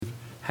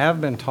have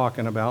been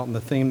talking about and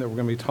the theme that we're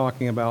going to be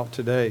talking about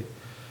today.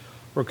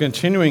 We're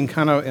continuing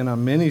kind of in a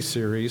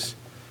mini-series,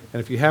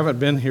 and if you haven't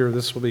been here,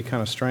 this will be kind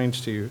of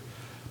strange to you,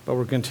 but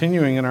we're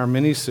continuing in our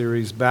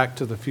mini-series, Back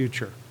to the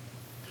Future.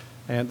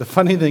 And the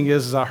funny thing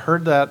is I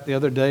heard that the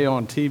other day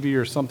on TV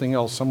or something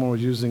else. Someone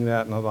was using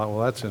that, and I thought,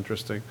 well, that's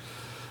interesting.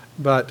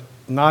 But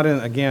not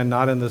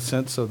in the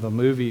sense of the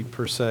movie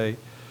per se,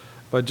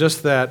 but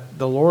just that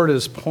the Lord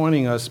is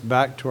pointing us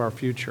back to our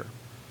future.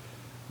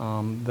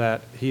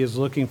 That He is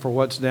looking for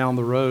what's down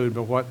the road,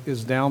 but what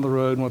is down the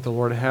road and what the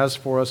Lord has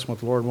for us, and what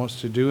the Lord wants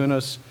to do in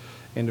us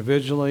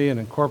individually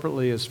and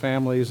corporately as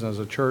families and as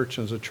a church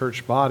and as a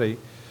church body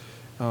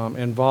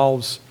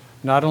involves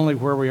not only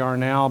where we are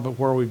now, but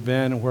where we've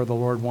been and where the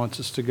Lord wants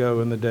us to go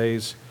in the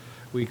days,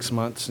 weeks,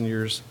 months, and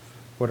years,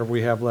 whatever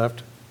we have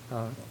left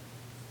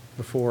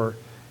before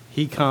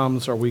He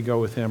comes or we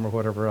go with Him or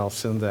whatever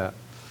else in that.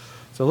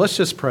 So let's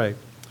just pray.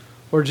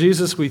 Lord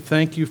Jesus, we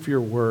thank You for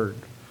Your word.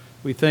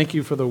 We thank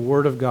You for the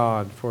word of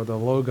God, for the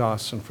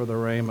Logos and for the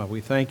Rhema.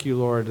 We thank You,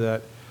 Lord,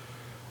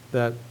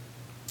 that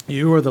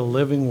You are the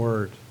living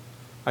word.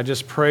 I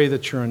just pray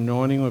that Your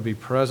anointing would be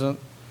present,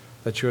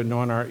 that You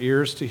anoint our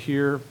ears to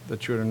hear,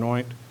 that You would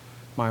anoint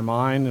my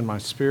mind and my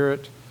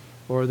spirit,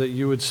 or that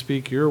You would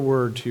speak Your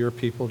word to Your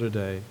people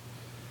today.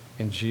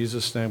 In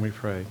Jesus' name we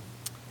pray.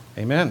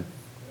 Amen.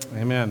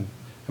 Amen.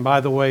 And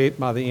by the way,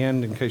 by the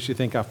end, in case you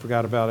think I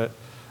forgot about it,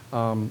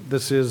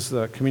 this is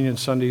the Communion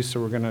Sunday, so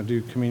we're going to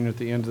do communion at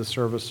the end of the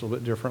service a little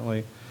bit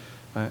differently,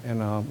 and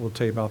we'll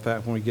tell you about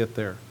that when we get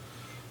there.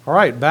 All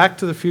right, back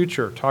to the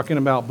future, talking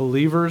about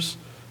believers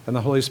and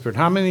the Holy Spirit.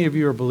 How many of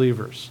you are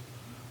believers?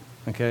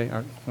 Okay,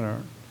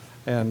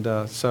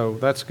 and so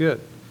that's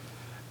good.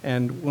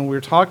 And when we're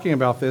talking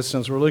about this,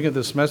 since we're looking at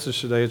this message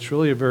today, it's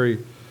really a very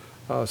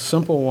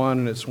simple one,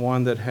 and it's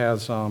one that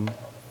has a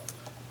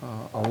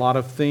lot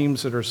of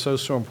themes that are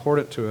so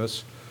important to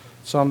us.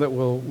 Some that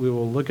we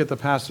will look at the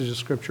passage of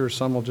Scripture,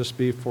 some will just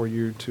be for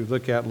you to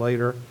look at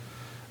later.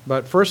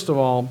 But first of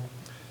all,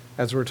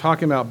 as we're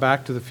talking about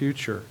back to the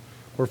future,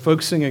 we're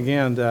focusing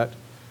again that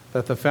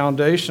the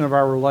foundation of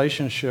our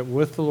relationship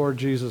with the Lord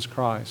Jesus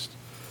Christ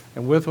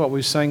and with what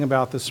we sang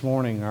about this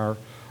morning, our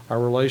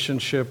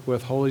relationship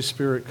with Holy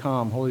Spirit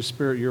come. Holy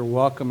Spirit, You're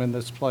welcome in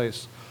this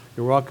place.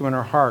 You're welcome in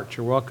our hearts.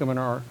 You're welcome in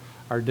our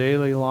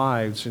daily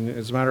lives. And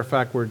as a matter of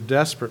fact, we're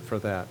desperate for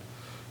that.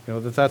 You know,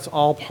 that's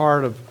all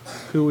part of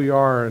who we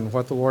are and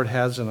what the Lord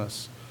has in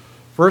us.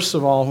 First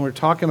of all, when we're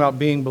talking about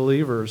being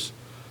believers,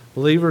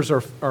 believers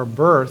are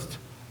birthed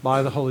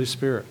by the Holy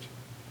Spirit.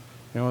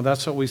 You know,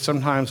 that's what we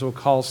sometimes will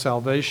call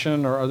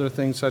salvation or other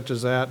things such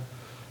as that.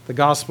 The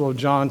Gospel of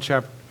John,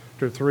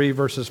 chapter 3,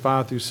 verses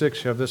 5 through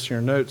 6, you have this in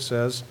your notes,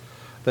 says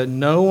that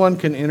no one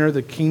can enter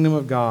the kingdom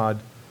of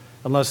God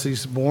unless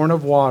he's born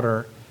of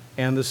water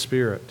and the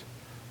Spirit.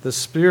 The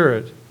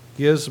Spirit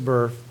gives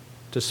birth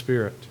to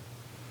Spirit.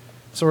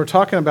 So we're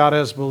talking about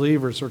as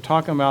believers, we're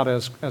talking about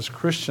as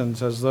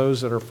Christians, as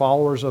those that are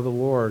followers of the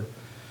Lord.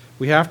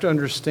 We have to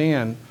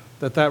understand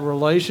that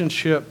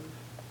relationship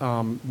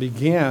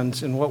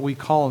begins in what we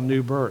call a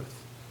new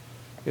birth.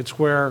 It's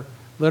where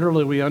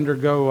literally we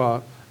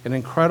undergo an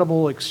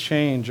incredible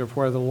exchange of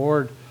where the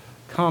Lord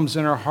comes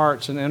in our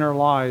hearts and in our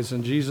lives,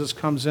 and Jesus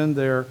comes in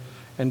there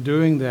and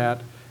doing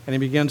that, and He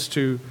begins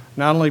to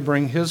not only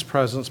bring His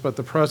presence, but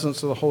the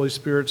presence of the Holy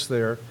Spirit's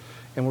there,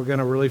 and we're going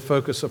to really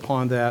focus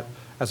upon that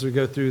as we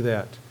go through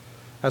that.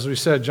 As we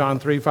said, John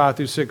 3, 5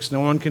 through 6, no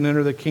one can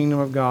enter the kingdom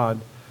of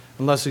God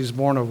unless he's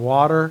born of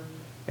water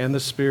and the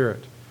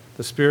Spirit.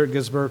 The Spirit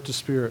gives birth to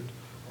Spirit.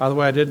 By the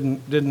way, I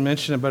didn't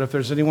mention it, but if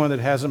there's anyone that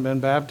hasn't been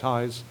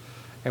baptized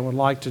and would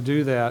like to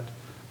do that,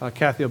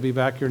 Kathy will be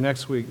back here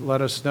next week.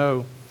 Let us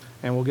know,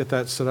 and we'll get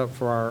that set up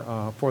for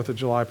our 4th of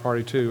July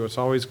party too. It's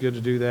always good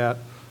to do that,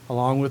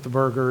 along with the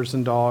burgers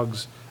and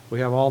dogs. We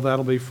have all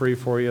that'll be free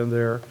for you in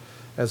there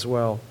as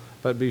well.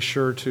 But be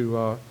sure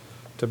to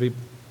be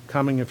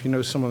coming. If you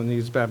know someone that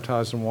needs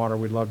baptized in water,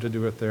 we'd love to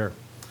do it there.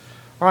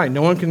 All right,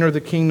 no one can enter the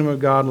kingdom of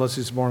God unless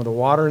he's born of the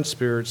water and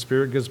Spirit.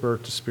 Spirit gives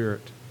birth to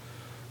Spirit.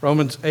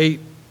 Romans 8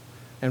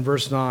 and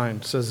verse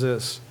 9 says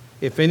this,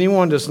 if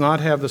anyone does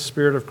not have the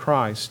Spirit of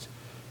Christ,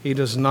 he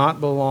does not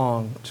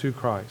belong to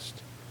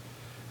Christ.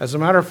 As a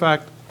matter of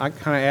fact, I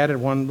kind of added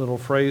one little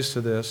phrase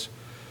to this,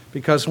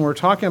 because when we're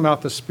talking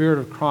about the Spirit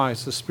of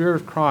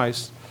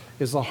Christ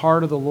is the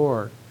heart of the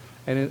Lord.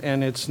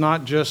 And it's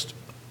not just,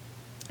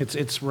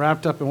 it's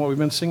wrapped up in what we've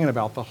been singing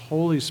about, the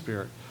Holy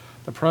Spirit,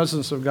 the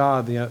presence of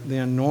God, the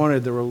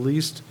anointed, the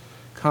released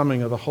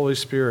coming of the Holy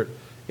Spirit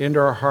into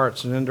our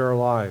hearts and into our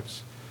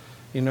lives.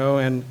 You know,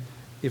 and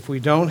if we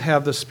don't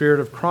have the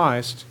Spirit of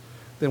Christ,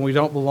 then we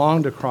don't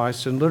belong to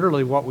Christ. And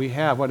literally what we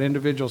have, what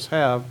individuals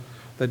have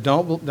that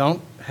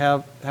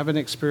haven't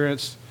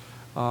experienced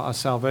a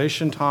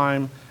salvation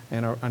time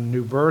and a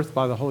new birth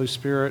by the Holy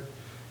Spirit,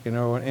 you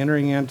know, and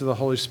entering into the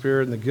Holy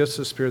Spirit and the gifts of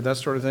the Spirit, that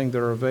sort of thing that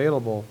are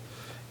available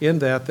in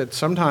that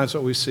sometimes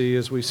what we see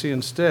is we see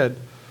instead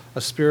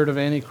a spirit of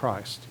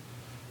Antichrist.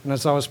 And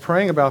as I was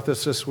praying about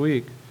this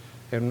week,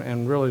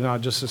 and really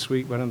not just this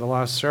week, but in the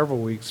last several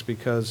weeks,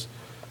 because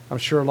I'm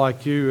sure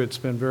like you, it's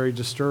been very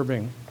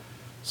disturbing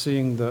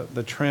seeing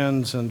the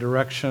trends and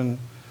direction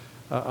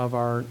of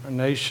our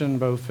nation,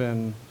 both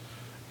in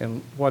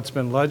what's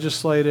been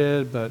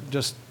legislated, but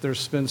just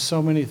there's been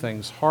so many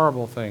things,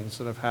 horrible things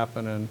that have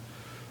happened, and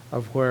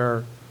of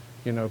where,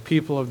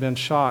 people have been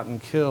shot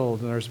and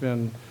killed, and there's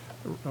been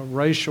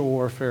racial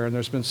warfare, and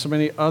there's been so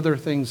many other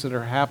things that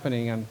are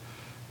happening. And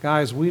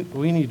guys,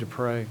 we need to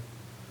pray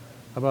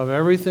above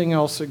everything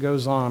else that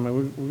goes on. I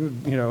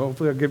mean,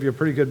 hopefully I'll give you a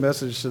pretty good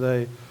message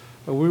today,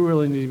 but we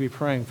really need to be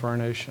praying for our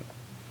nation.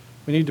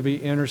 We need to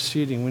be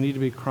interceding. We need to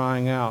be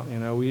crying out.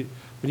 We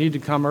need to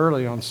come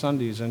early on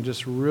Sundays and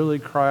just really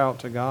cry out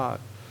to God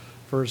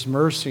for His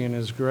mercy and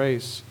His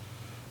grace.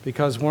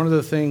 Because one of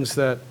the things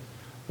that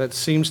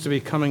seems to be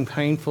coming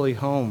painfully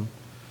home,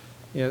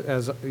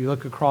 as you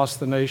look across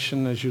the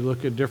nation, as you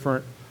look at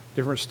different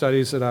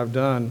studies that I've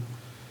done,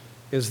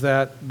 is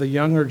that the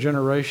younger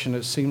generation,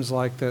 it seems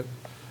like that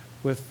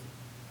with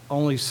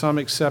only some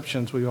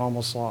exceptions, we've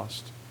almost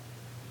lost.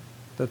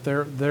 That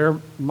their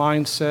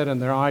mindset and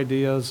their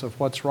ideas of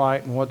what's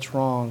right and what's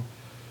wrong,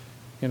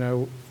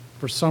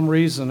 for some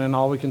reason, and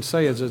all we can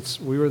say is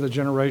we were the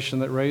generation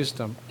that raised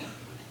them.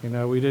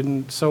 We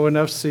didn't sow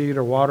enough seed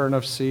or water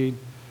enough seed.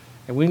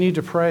 And we need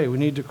to pray. We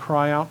need to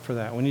cry out for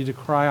that. We need to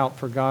cry out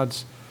for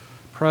God's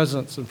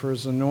presence and for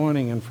His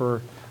anointing and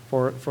for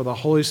the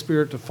Holy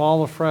Spirit to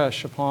fall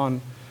afresh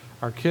upon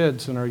our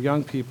kids and our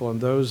young people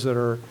and those that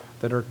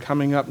are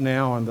coming up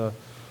now in the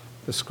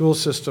school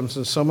systems.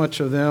 And so much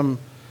of them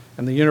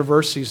and the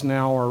universities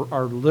now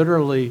are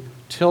literally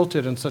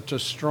tilted in such a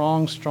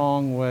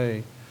strong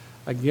way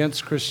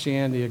against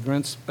Christianity,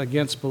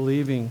 against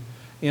believing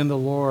in the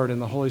Lord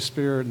and the Holy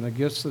Spirit and the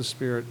gifts of the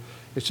Spirit.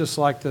 It's just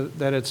like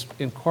that it's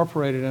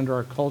incorporated into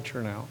our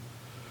culture now.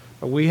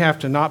 But we have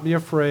to not be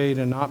afraid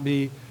and not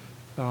be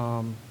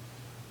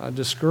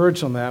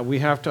discouraged on that. We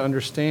have to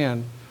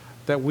understand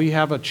that we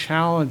have a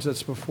challenge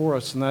that's before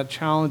us, and that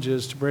challenge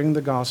is to bring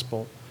the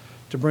gospel,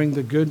 to bring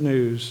the good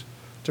news,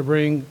 to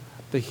bring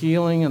the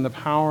healing and the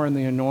power and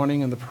the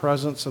anointing and the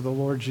presence of the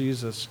Lord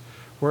Jesus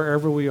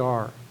wherever we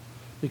are.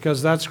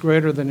 Because that's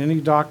greater than any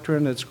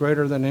doctrine, it's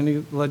greater than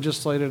any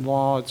legislated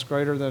law, it's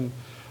greater than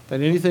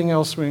anything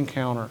else we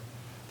encounter,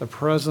 the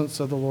presence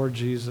of the Lord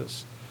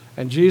Jesus.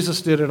 And Jesus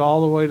did it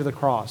all the way to the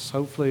cross.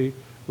 Hopefully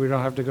we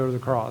don't have to go to the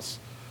cross.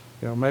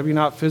 Maybe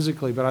not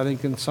physically, but I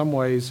think in some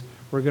ways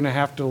we're going to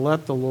have to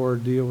let the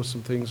Lord deal with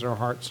some things in our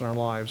hearts and our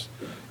lives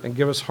and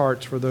give us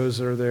hearts for those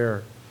that are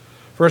there.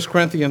 1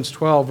 Corinthians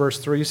 12, verse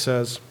 3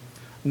 says,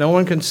 "No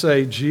one can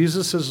say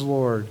Jesus is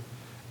Lord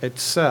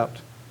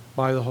except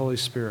by the Holy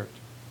Spirit."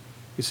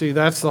 You see,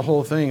 that's the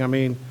whole thing. I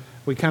mean,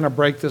 we kind of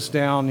break this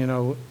down,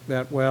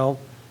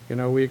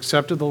 we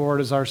accepted the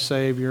Lord as our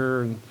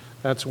Savior, and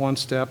that's one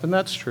step, and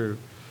that's true.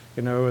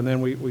 And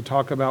then we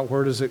talk about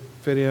where does it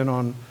fit in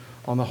on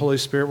the Holy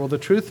Spirit. Well, the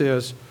truth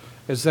is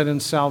that in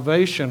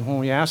salvation, when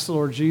we ask the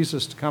Lord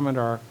Jesus to come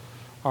into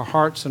our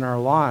hearts and our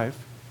life,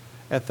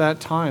 at that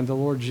time, the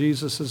Lord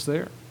Jesus is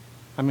there.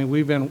 I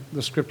mean,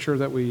 the scripture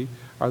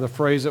the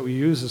phrase that we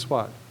use is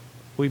what?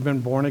 We've been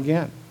born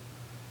again.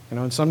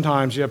 And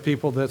sometimes you have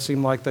people that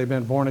seem like they've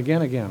been born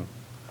again.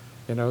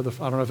 I don't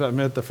know if that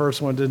meant the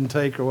first one didn't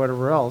take or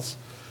whatever else,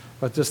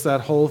 but just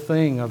that whole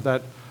thing of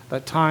that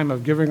time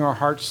of giving our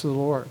hearts to the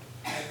Lord.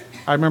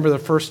 I remember the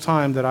first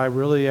time that I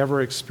really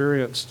ever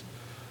experienced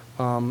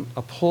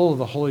a pull of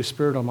the Holy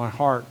Spirit on my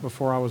heart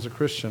before I was a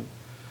Christian.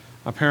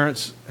 My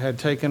parents had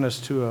taken us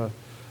to a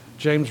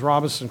James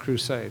Robison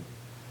crusade,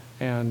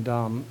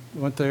 and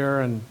went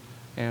there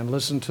and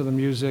listened to the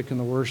music and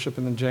the worship,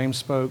 and then James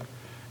spoke.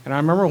 And I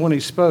remember when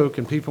he spoke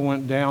and people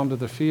went down to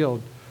the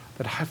field,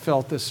 that I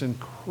felt this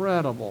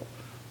incredible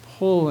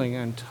pulling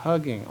and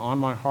tugging on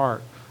my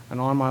heart and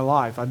on my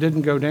life. I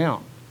didn't go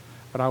down,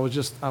 but I was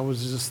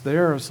just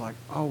there. I was like,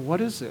 oh,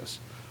 what is this?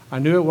 I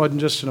knew it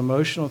wasn't just an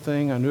emotional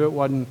thing. I knew it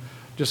wasn't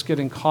just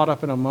getting caught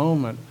up in a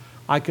moment.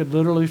 I could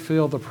literally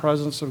feel the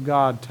presence of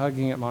God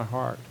tugging at my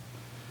heart.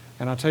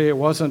 And I'll tell you, it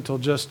wasn't until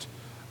just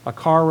a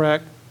car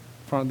wreck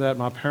that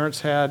my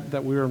parents had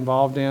that we were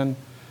involved in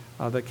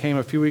that came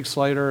a few weeks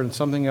later, and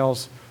something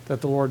else that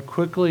the Lord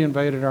quickly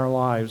invaded our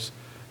lives,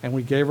 and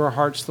we gave our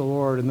hearts to the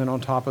Lord. And then on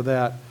top of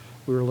that,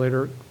 we were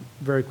later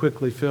very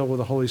quickly filled with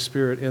the Holy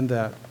Spirit in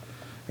that.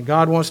 And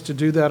God wants to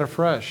do that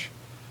afresh.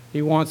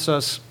 He wants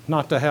us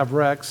not to have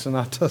wrecks and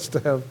not us to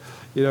have,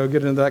 get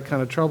into that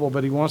kind of trouble,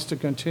 but He wants to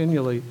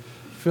continually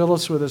fill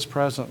us with His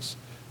presence,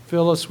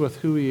 fill us with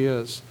who He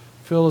is,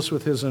 fill us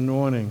with His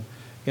anointing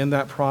in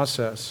that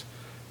process.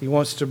 He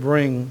wants to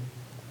bring,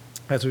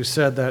 as we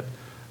said, that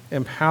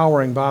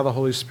empowering by the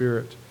Holy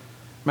Spirit.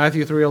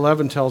 Matthew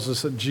 3:11 tells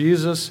us that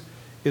Jesus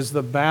is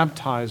the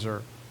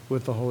baptizer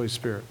with the Holy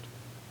Spirit.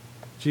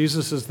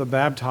 Jesus is the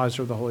baptizer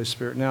of the Holy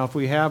Spirit. Now, if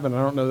we have, and I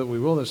don't know that we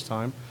will this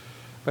time,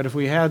 but if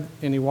we had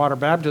any water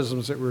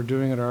baptisms that we're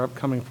doing at our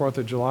upcoming 4th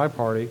of July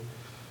party,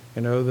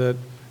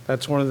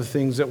 that's one of the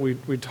things that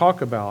we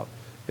talk about,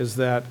 is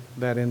that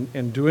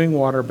in doing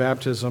water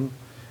baptism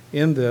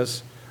in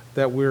this,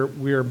 that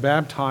we're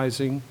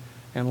baptizing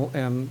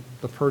and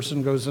the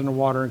person goes in the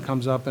water and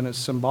comes up, and it's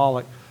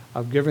symbolic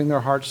of giving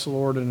their hearts to the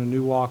Lord in a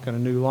new walk and a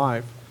new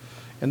life.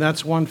 And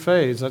that's one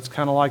phase. That's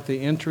kind of like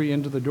the entry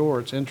into the door.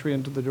 It's entry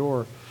into the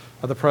door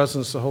of the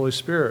presence of the Holy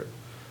Spirit.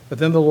 But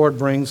then the Lord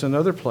brings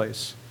another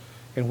place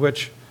in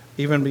which,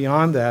 even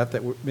beyond that,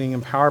 that we're being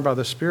empowered by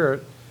the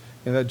Spirit,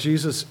 and that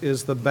Jesus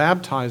is the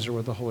baptizer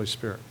with the Holy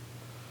Spirit.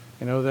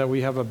 You know, that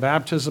we have a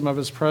baptism of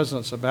his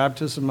presence, a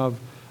baptism of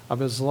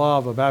his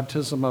love, a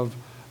baptism of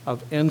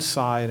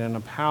insight and a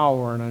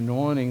power and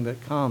anointing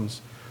that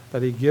comes,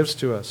 that he gives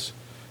to us.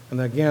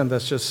 And again,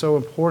 that's just so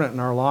important in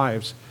our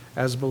lives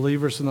as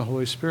believers in the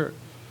Holy Spirit.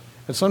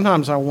 And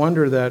sometimes I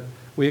wonder that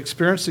we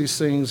experience these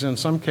things in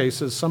some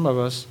cases, some of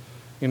us,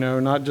 you know,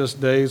 not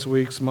just days,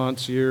 weeks,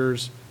 months,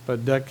 years,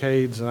 but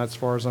decades, and that's as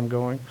far as I'm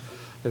going.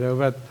 You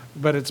know,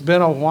 but it's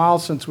been a while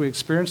since we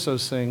experienced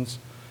those things,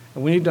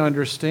 and we need to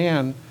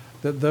understand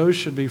that those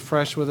should be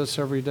fresh with us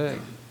every day.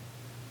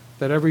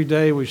 That every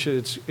day we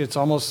should, it's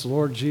almost,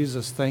 Lord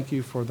Jesus, thank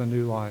you for the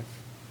new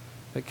life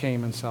that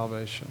came in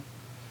salvation.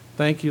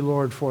 Thank you,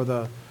 Lord, for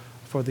the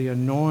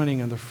anointing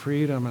and the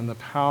freedom and the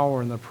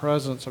power and the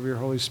presence of your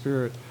Holy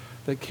Spirit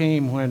that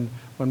came when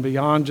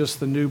beyond just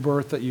the new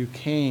birth that you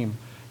came,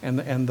 and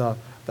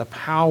the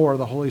power of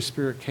the Holy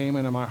Spirit came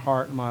into my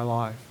heart and my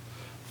life.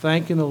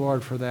 Thanking the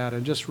Lord for that,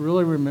 and just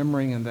really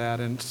remembering in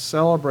that and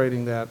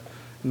celebrating that.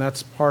 And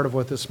that's part of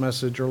what this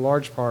message, or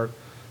large part,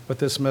 what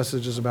this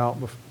message is about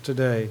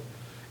today,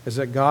 is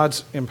that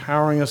God's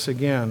empowering us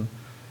again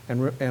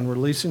and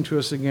releasing to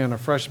us again a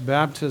fresh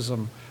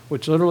baptism,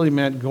 which literally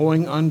meant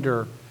going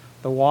under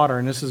the water.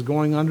 And this is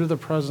going under the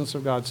presence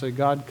of God. Say,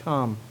 God,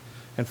 come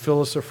and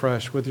fill us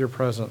afresh with your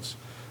presence,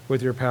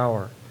 with your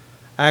power.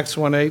 Acts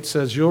 1:8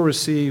 says, you'll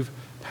receive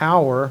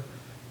power.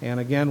 And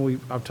again,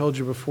 I've told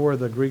you before,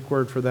 the Greek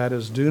word for that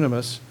is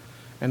dunamis,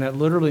 and that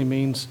literally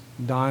means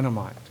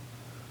dynamite.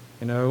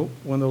 You know,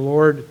 when the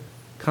Lord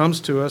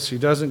comes to us, he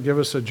doesn't give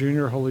us a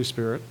junior Holy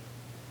Spirit.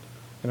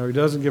 You know, he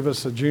doesn't give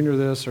us a junior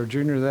this or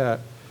junior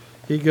that.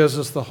 He gives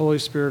us the Holy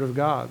Spirit of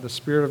God, the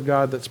Spirit of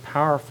God that's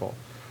powerful,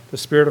 the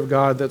Spirit of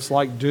God that's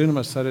like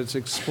dunamis, that it's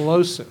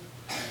explosive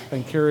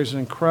and carries an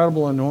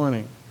incredible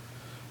anointing.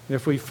 And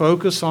if we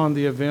focus on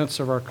the events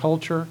of our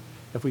culture,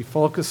 if we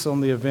focus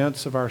on the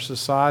events of our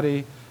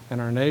society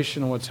and our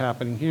nation, what's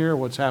happening here,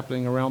 what's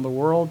happening around the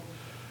world,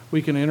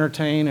 we can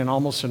entertain and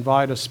almost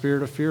invite a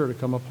spirit of fear to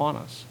come upon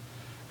us.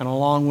 And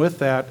along with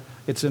that,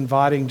 it's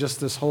inviting just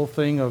this whole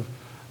thing of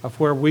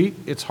where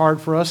it's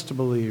hard for us to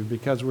believe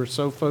because we're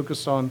so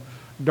focused on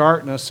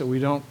darkness that we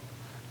don't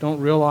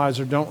realize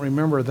or don't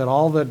remember that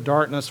all that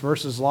darkness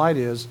versus light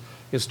is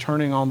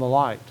turning on the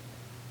light.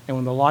 And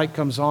when the light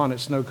comes on,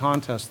 it's no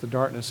contest. The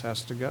darkness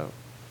has to go.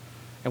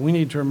 And we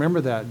need to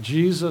remember that.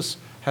 Jesus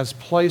has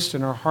placed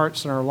in our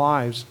hearts and our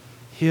lives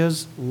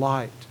his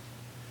light.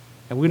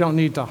 And we don't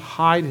need to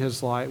hide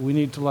his light. We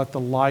need to let the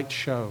light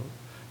show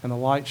and the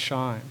light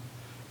shine.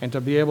 And to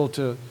be able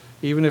to,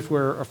 even if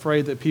we're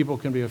afraid that people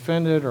can be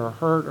offended or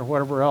hurt or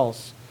whatever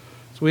else,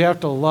 so we have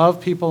to love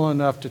people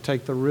enough to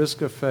take the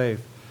risk of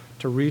faith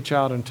to reach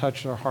out and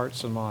touch their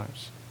hearts and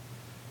lives.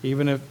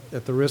 Even if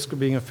at the risk of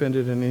being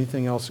offended and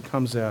anything else that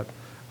comes out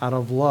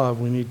of love,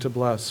 we need to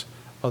bless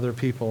other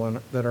people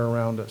that are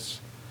around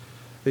us.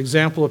 The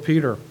example of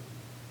Peter.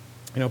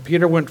 You know,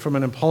 Peter went from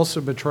an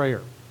impulsive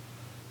betrayer.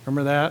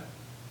 Remember that?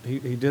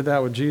 He did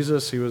that with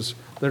Jesus. He was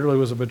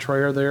a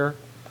betrayer there.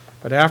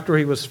 But after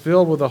he was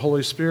filled with the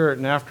Holy Spirit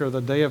and after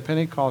the day of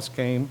Pentecost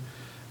came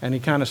and he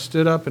kind of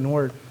stood up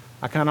and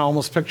I kind of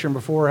almost picture him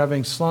before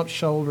having slumped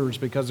shoulders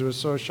because he was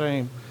so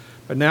ashamed.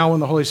 But now when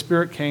the Holy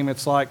Spirit came,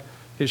 it's like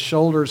his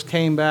shoulders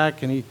came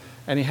back and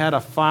he had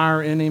a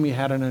fire in him. He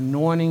had an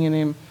anointing in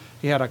him.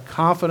 He had a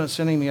confidence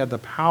in him. He had the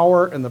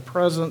power and the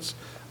presence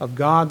of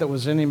God that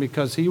was in him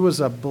because he was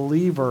a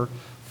believer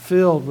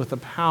filled with the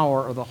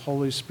power of the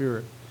Holy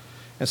Spirit.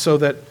 And so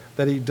that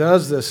he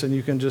does this, and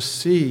you can just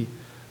see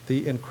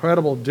the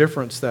incredible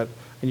difference that,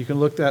 and you can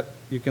look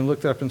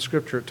that up in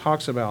Scripture. It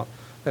talks about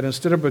that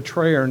instead of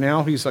betrayer,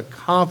 now he's a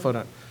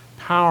confident,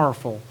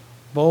 powerful,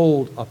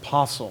 bold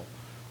apostle.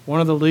 One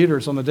of the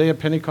leaders on the day of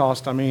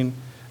Pentecost, we'll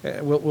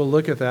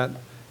look at that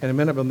in a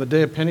minute, but on the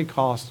day of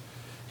Pentecost,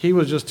 he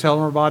was just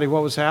telling everybody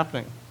what was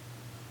happening.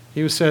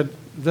 He said,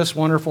 this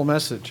wonderful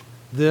message,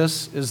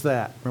 this is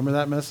that. Remember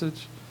that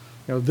message?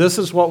 You know, this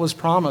is what was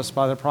promised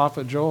by the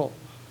prophet Joel.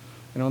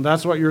 You know, and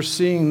that's what you're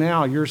seeing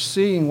now. You're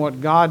seeing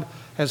what God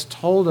has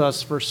told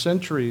us for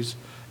centuries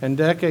and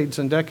decades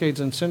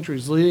and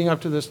centuries leading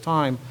up to this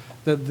time,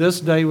 that this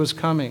day was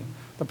coming.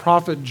 The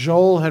prophet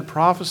Joel had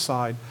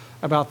prophesied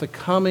about the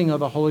coming of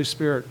the Holy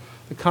Spirit,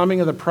 the coming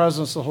of the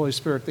presence of the Holy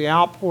Spirit, the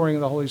outpouring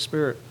of the Holy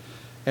Spirit.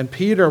 And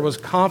Peter was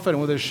confident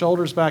with his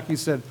shoulders back. He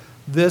said,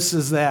 this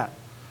is that.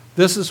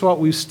 This is what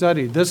we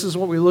studied. This is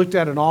what we looked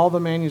at in all the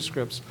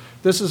manuscripts.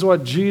 This is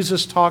what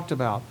Jesus talked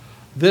about.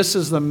 This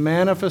is the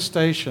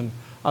manifestation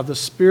of the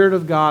Spirit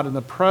of God and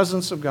the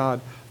presence of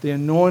God, the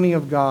anointing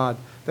of God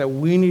that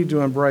we need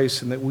to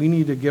embrace and that we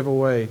need to give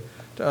away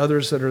to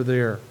others that are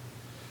there.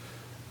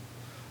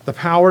 The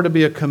power to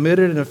be a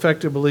committed and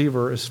effective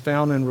believer is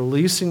found in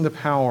releasing the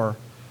power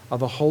of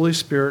the Holy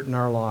Spirit in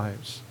our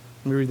lives.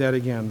 Let me read that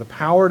again. The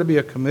power to be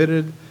a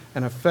committed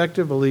and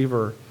effective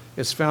believer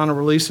is found in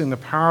releasing the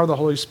power of the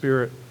Holy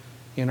Spirit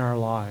in our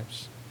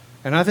lives.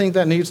 And I think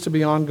that needs to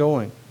be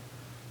ongoing.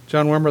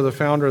 John Wimber, the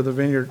founder of the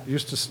Vineyard,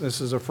 this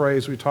is a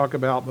phrase we talk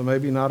about, but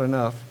maybe not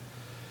enough.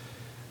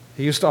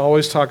 He used to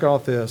always talk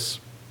about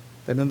this,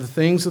 that in the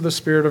things of the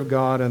Spirit of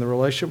God and the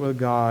relationship with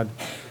God,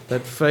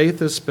 that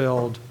faith is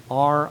spelled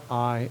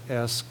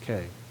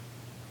R-I-S-K.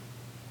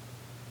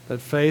 That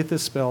faith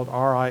is spelled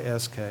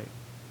R-I-S-K.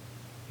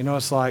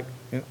 It's like,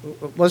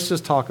 let's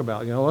just talk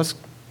about, let's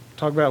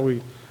talk about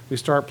we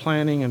start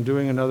planning and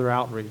doing another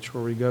outreach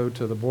where we go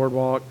to the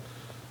boardwalk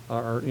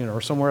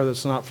or somewhere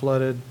that's not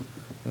flooded,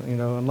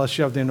 unless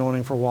you have the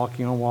anointing for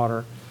walking on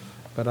water.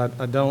 But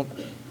I don't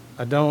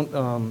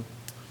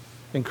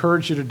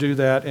encourage you to do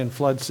that in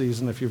flood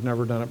season if you've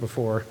never done it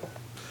before.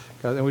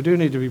 And we do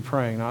need to be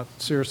praying, not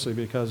seriously,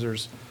 because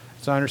there's,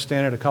 as I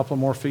understand it, a couple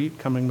more feet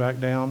coming back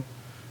down.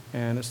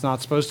 And it's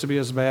not supposed to be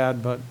as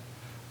bad, but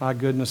my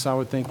goodness, I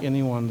would think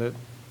anyone that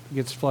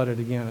gets flooded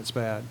again, it's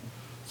bad.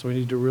 So we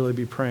need to really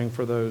be praying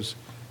for those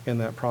in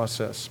that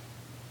process.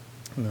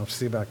 And I'll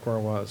see back where I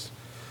was.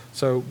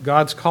 So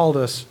God's called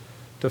us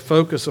to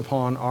focus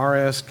upon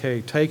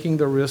RSK, taking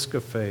the risk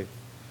of faith,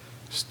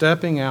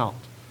 stepping out.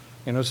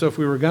 So if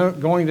we were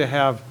going to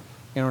have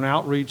an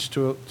outreach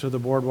to the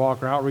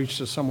boardwalk or outreach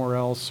to somewhere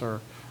else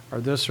or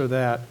this or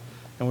that,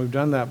 and we've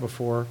done that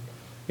before,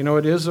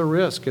 it is a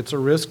risk. It's a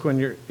risk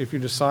if you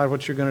decide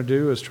what you're going to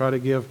do is try to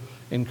give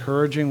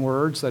encouraging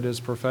words, that is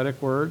prophetic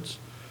words,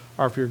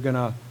 or if you're going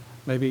to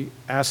maybe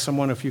ask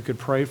someone if you could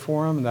pray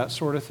for them, that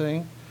sort of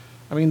thing.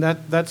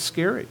 That's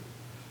scary.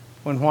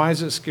 Why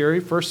is it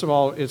scary? First of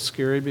all, it's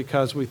scary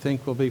because we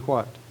think we'll be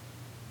what?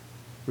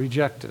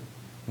 Rejected,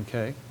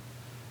 okay?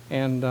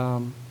 And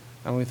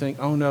we think,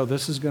 oh no,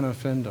 this is going to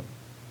offend them.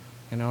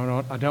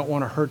 I don't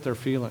want to hurt their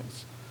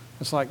feelings.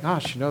 It's like,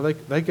 gosh,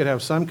 they could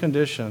have some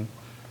condition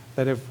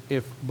that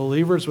if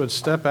believers would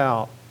step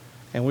out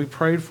and we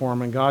prayed for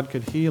them and God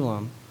could heal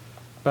them,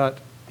 but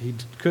he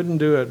couldn't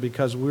do it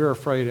because we're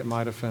afraid it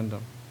might offend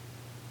them.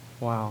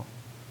 Wow.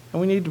 And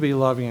we need to be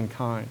loving and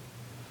kind.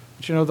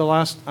 But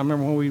I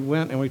remember when we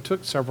went and we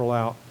took several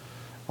out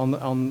on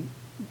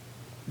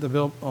the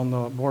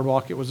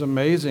boardwalk, it was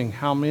amazing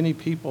how many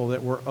people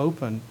that were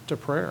open to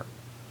prayer.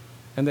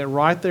 And that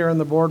right there in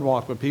the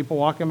boardwalk with people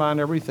walking by and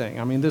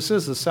everything. This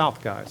is the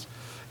South, guys.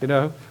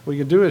 We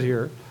can do it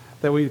here.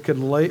 That we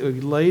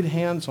laid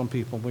hands on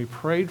people, we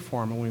prayed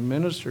for them, and we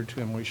ministered to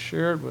them, we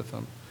shared with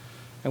them.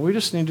 And we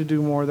just need to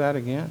do more of that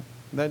again.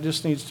 That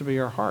just needs to be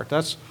our heart.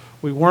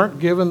 We weren't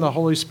given the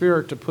Holy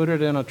Spirit to put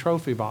it in a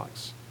trophy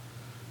box.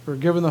 We're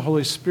given the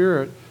Holy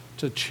Spirit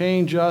to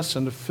change us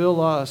and to fill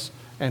us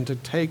and to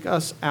take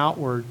us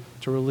outward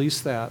to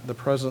release the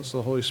presence of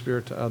the Holy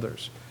Spirit to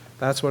others.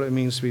 That's what it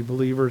means to be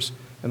believers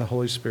in the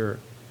Holy Spirit.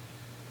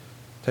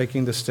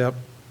 Taking the step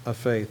of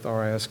faith,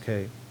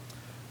 RISK.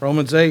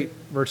 Romans 8,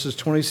 verses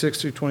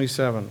 26 through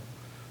 27,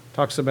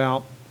 talks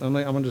about, I'm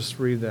going to just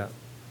read that.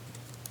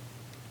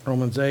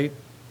 Romans 8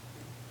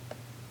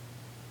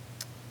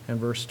 and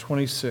verse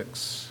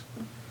 26.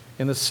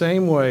 In the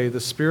same way,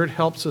 the Spirit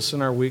helps us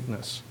in our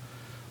weakness.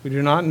 We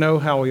do not know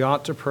how we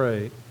ought to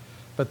pray,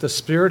 but the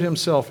Spirit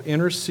himself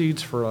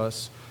intercedes for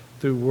us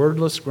through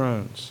wordless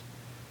groans.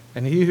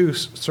 And he who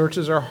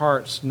searches our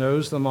hearts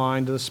knows the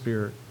mind of the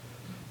Spirit,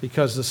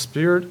 because the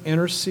Spirit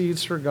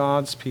intercedes for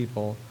God's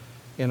people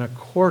in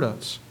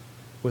accordance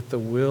with the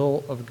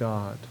will of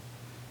God.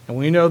 And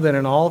we know that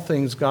in all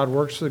things God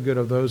works for the good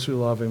of those who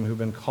love him, who've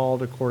been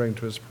called according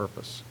to his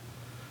purpose.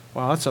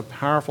 Wow, that's a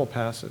powerful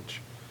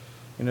passage.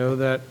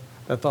 That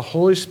the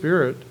Holy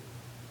Spirit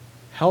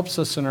helps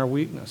us in our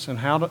weakness. And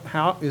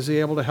how is he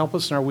able to help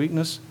us in our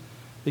weakness?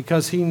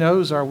 Because he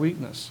knows our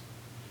weakness.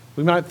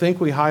 We might think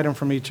we hide them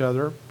from each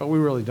other, but we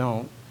really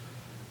don't.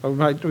 Or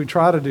we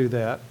try to do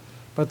that.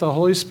 But the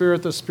Holy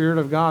Spirit, the Spirit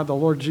of God, the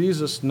Lord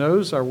Jesus,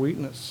 knows our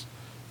weakness.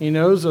 He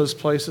knows those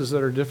places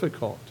that are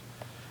difficult.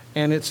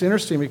 And it's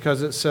interesting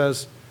because it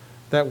says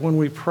that when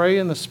we pray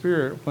in the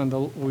Spirit,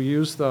 we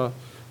use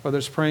whether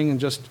it's praying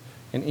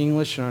in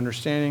English and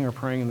understanding or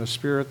praying in the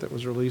Spirit that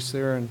was released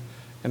there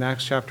in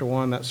Acts chapter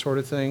 1, that sort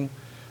of thing,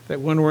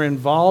 that when we're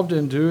involved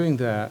in doing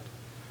that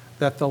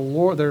the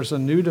Lord, there's a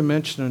new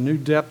dimension, a new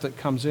depth that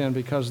comes in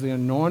because the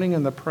anointing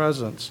and the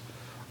presence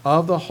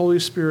of the Holy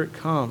Spirit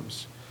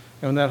comes.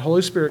 And when that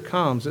Holy Spirit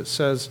comes, it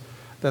says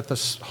that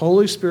the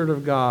Holy Spirit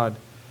of God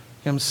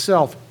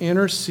himself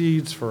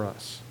intercedes for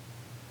us.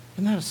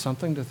 Isn't that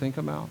something to think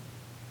about?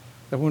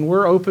 That when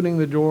we're opening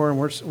the door and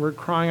we're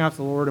crying out to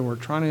the Lord and we're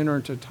trying to enter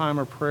into a time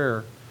of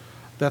prayer,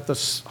 that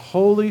the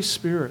Holy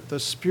Spirit, the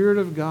Spirit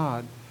of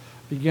God,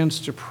 begins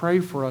to pray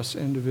for us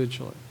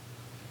individually.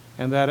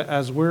 And that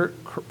as we're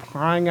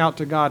crying out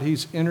to God,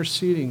 he's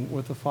interceding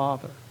with the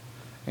Father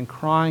and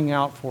crying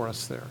out for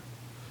us there.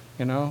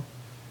 And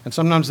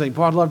sometimes I think,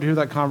 boy, I'd love to hear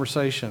that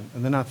conversation.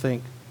 And then I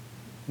think,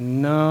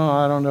 no,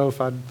 I don't know if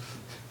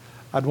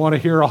I'd want to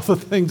hear all the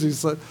things he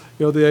said.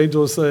 The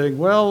angel is saying,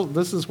 well,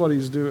 this is what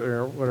he's doing,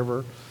 or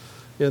whatever,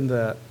 in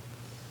that.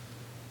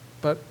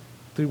 But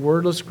through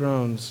wordless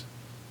groans,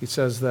 he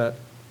says,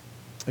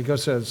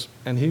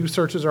 and he who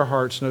searches our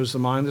hearts knows the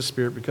mind of the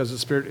Spirit, because the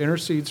Spirit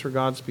intercedes for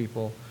God's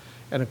people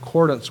in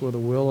accordance with the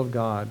will of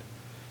God.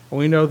 And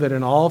we know that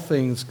in all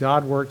things,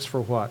 God works for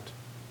what?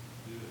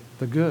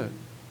 The good.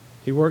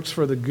 He works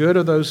for the good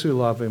of those who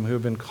love him, who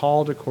have been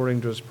called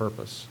according to his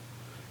purpose.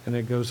 And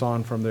it goes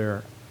on from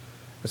there.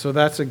 And so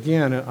that's,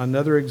 again,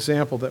 another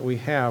example that we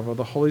have of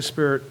the Holy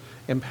Spirit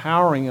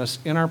empowering us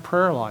in our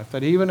prayer life,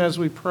 that even as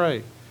we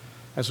pray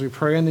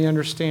in the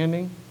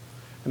understanding,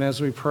 and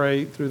as we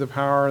pray through the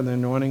power and the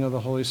anointing of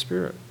the Holy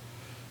Spirit.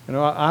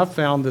 I've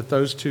found that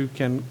those two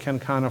can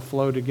kind of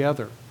flow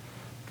together.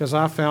 Because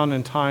I've found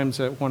in times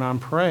that when I'm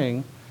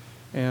praying,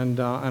 and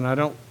I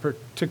don't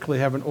particularly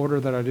have an order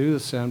that I do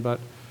this in, but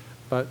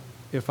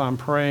if I'm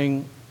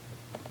praying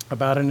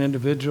about an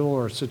individual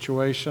or a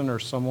situation or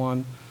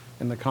someone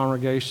in the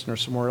congregation or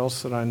somewhere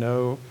else that I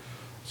know,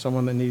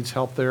 someone that needs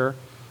help there,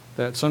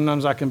 that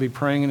sometimes I can be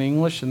praying in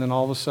English, and then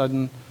all of a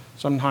sudden,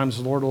 sometimes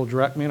the Lord will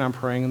direct me and I'm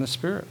praying in the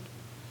Spirit.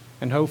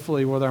 And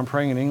hopefully, whether I'm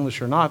praying in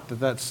English or not,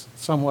 that's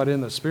somewhat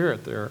in the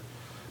Spirit there.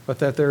 But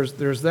that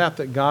there's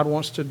that God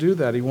wants to do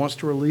that. He wants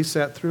to release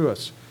that through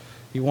us.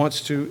 He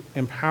wants to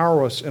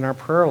empower us in our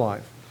prayer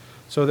life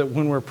so that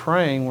when we're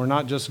praying, we're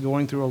not just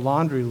going through a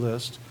laundry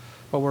list,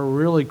 but we're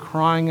really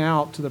crying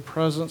out to the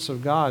presence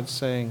of God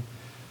saying,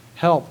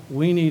 help,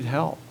 we need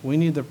help. We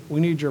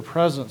need your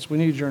presence. We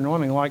need your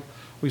anointing. Like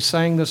we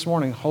sang this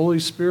morning, Holy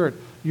Spirit,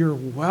 you're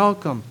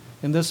welcome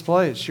in this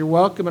place. You're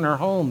welcome in our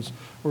homes.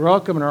 We're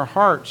welcome in our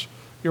hearts.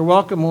 You're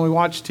welcome when we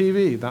watch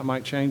TV. That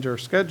might change our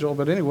schedule,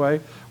 but anyway,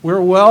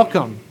 we're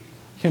welcome.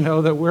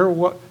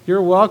 That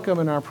you're welcome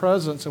in our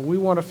presence, and we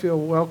want to feel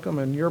welcome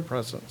in your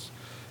presence,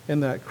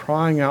 in that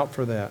crying out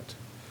for that.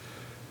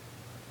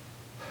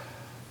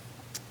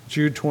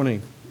 Jude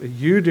 20.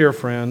 You, dear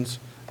friends,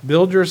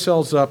 build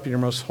yourselves up in your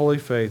most holy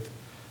faith,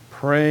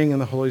 praying in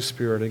the Holy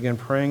Spirit. Again,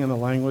 praying in the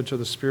language of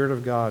the Spirit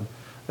of God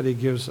that he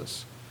gives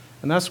us.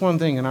 And that's one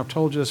thing, and I've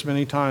told you this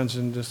many times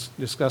in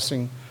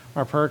discussing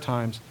our prayer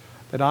times,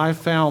 that I've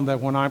found that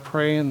when I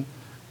pray in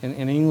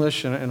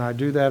English, and I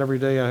do that every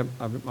day, I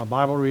have my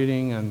Bible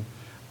reading and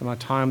my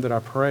time that I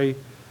pray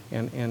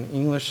in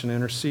English and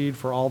intercede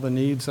for all the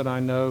needs that I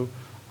know,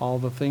 all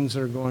the things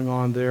that are going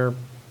on there,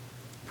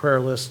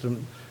 prayer list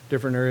and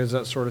different areas,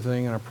 that sort of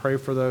thing, and I pray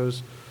for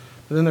those.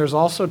 But then there's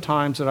also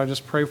times that I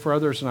just pray for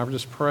others, and I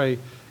just pray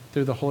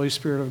through the Holy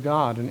Spirit of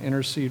God and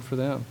intercede for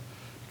them.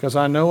 Because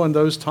I know in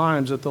those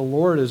times that the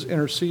Lord is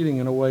interceding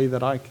in a way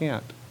that I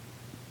can't.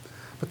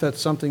 But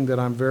that's something that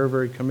I'm very,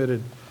 very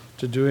committed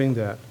to doing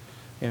that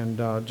and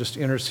just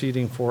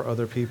interceding for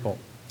other people.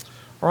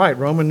 All right,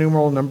 Roman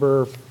numeral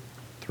number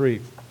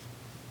 3.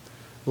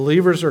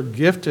 Believers are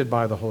gifted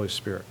by the Holy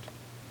Spirit.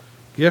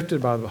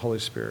 Gifted by the Holy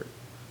Spirit.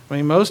 I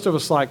mean, most of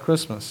us like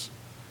Christmas.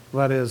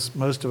 That is,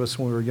 most of us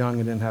when we were young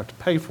and didn't have to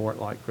pay for it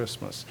like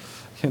Christmas.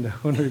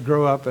 When we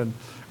grow up and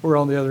we're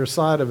on the other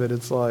side of it,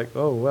 it's like,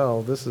 oh,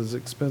 well, this is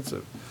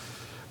expensive.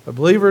 But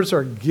believers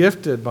are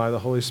gifted by the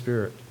Holy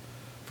Spirit.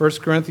 1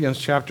 Corinthians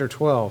chapter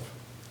 12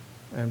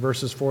 and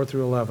verses 4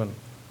 through 11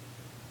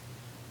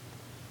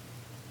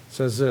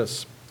 says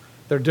this,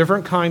 there are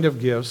different kind of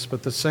gifts,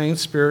 but the same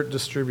Spirit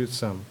distributes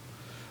them.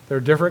 There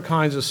are different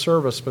kinds of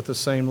service, but the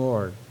same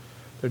Lord.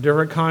 There are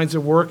different kinds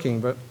of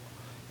working, but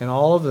in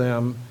all of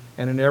them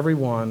and in every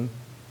one,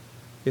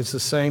 it's the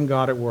same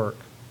God at work.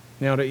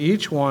 Now to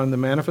each one, the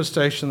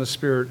manifestation of the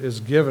Spirit is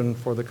given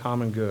for the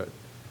common good.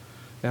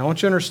 Now I want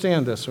you to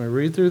understand this. When we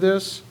read through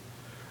this,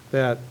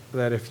 that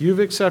if you've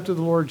accepted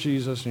the Lord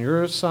Jesus and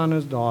you're his son,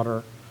 his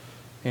daughter,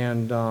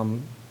 and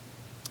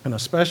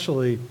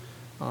especially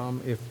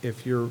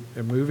if you're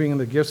moving in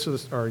the gifts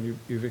of or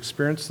you've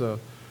experienced the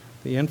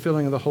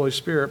infilling of the Holy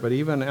Spirit, but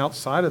even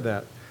outside of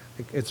that,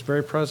 it's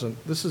very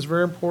present. This is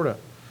very important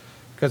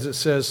because it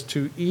says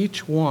to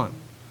each one.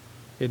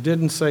 It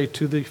didn't say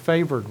to the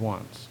favored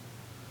ones.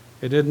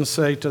 It didn't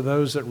say to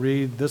those that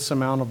read this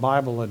amount of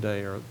Bible a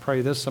day or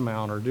pray this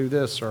amount or do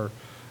this or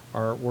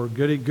we're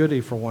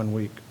goody-goody for 1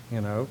 week,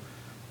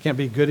 Can't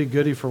be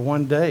goody-goody for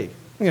 1 day,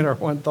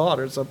 one thought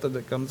or something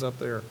that comes up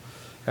there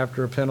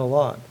after a pen a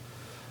lot.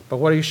 But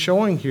what he's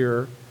showing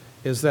here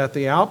is that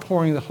the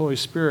outpouring of the Holy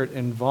Spirit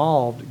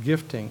involved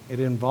gifting. It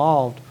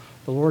involved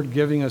the Lord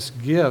giving us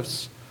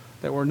gifts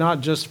that were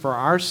not just for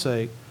our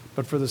sake,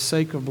 but for the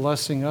sake of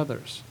blessing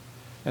others.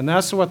 And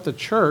that's what the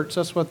church,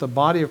 that's what the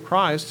body of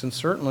Christ, and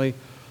certainly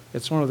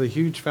it's one of the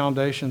huge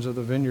foundations of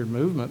the Vineyard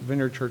movement,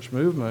 Vineyard Church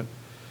movement,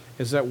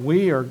 is that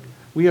we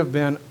have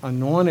been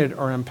anointed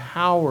or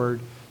empowered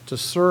to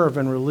serve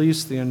and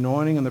release the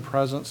anointing and the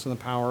presence and the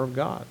power of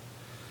God.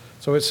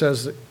 So it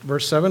says,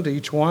 verse 7, to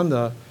each one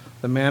the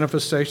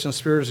manifestation of the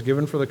Spirit is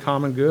given for the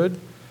common good.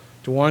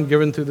 To one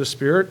given through the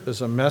Spirit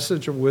is a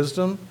message of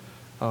wisdom.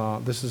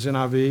 This is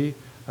NIV.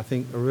 I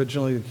think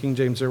originally the King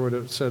James there would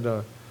have said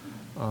a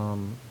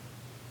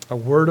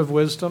word of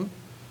wisdom,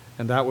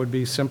 and that would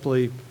be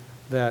simply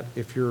that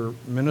if you're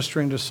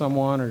ministering to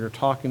someone or you're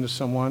talking to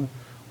someone,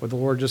 where the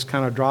Lord just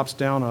kind of drops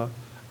down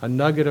a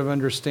nugget of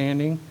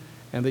understanding,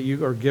 and that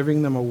you are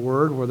giving them a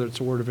word, whether it's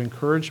a word of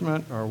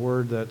encouragement or a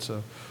word that's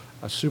a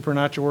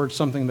supernatural word,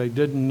 something they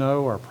didn't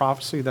know, or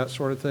prophecy, that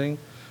sort of thing,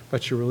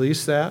 but you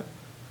release that.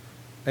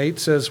 8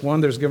 says,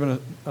 1, there's given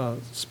a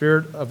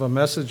spirit of a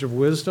message of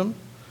wisdom,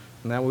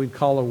 and that we'd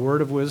call a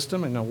word of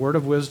wisdom. And a word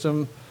of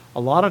wisdom, a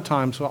lot of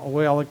times, the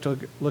way I like to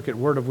look at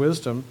word of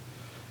wisdom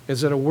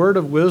is that a word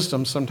of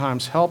wisdom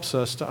sometimes helps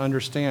us to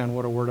understand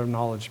what a word of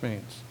knowledge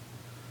means.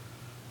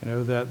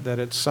 That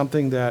it's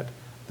something that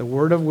the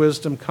word of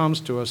wisdom comes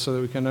to us so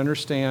that we can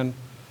understand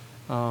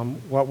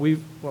what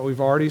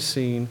we've already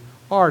seen,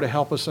 or to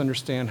help us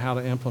understand how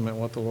to implement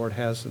what the Lord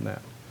has in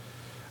that.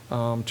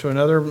 To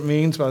another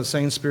means by the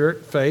same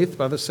Spirit, faith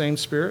by the same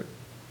Spirit.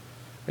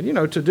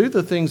 And to do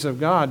the things of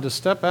God, to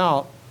step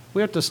out,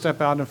 we have to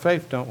step out in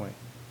faith, don't we?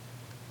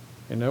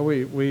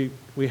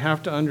 We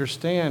have to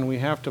understand, we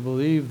have to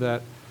believe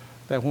that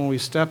when we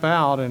step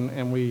out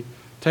and we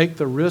take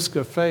the risk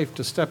of faith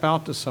to step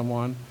out to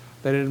someone,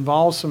 that it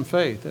involves some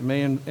faith. It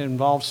may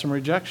involve some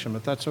rejection,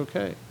 but that's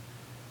okay.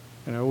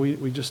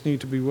 We just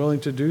need to be willing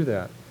to do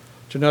that.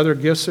 To another,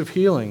 gifts of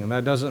healing, and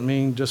that doesn't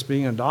mean just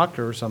being a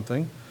doctor or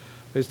something.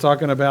 He's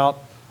talking about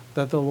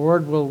that the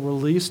Lord will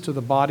release to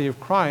the body of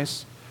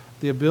Christ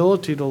the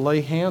ability to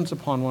lay hands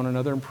upon one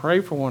another and pray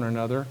for one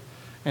another,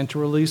 and to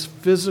release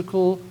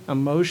physical,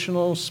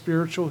 emotional,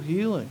 spiritual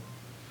healing.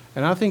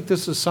 And I think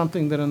this is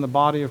something that in the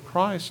body of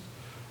Christ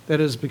that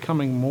is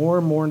becoming more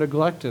and more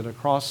neglected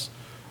across,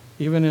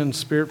 even in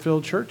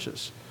Spirit-filled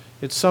churches.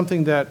 It's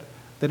something that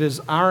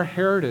is our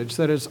heritage,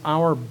 that is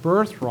our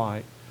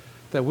birthright,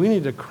 that we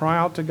need to cry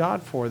out to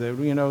God for.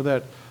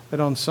 That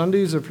on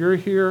Sundays, if you're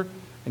here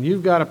and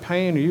you've got a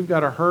pain or you've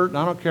got a hurt, and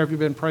I don't care if you've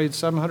been prayed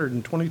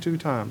 722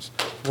 times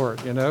for it,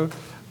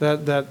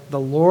 that the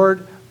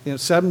Lord,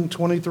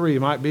 723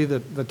 might be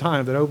the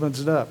time that opens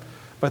it up,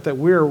 but that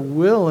we're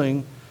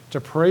willing to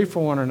pray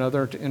for one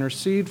another, to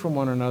intercede for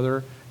one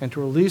another, and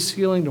to release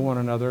healing to one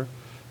another,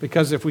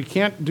 because if we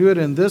can't do it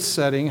in this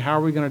setting, how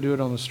are we going to do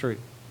it on the street?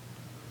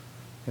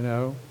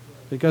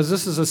 Because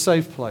this is a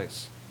safe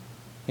place.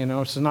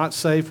 It's not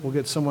safe, we'll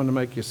get someone to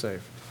make you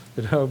safe,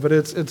 but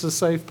it's a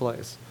safe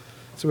place.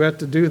 So we have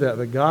to do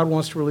that God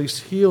wants to release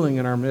healing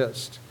in our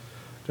midst.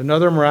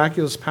 Another,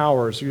 miraculous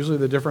powers. Usually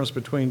the difference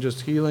between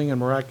just healing and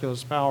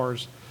miraculous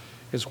powers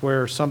is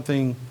where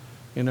something,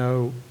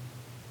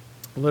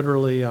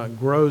 literally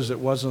grows that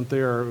wasn't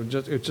there.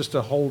 It's just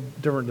a whole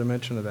different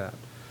dimension of that.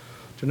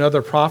 To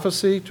another,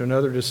 prophecy. To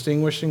another,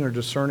 distinguishing or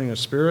discerning of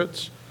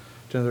spirits.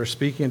 To another,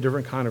 speaking in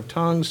different kind of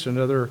tongues. To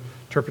another,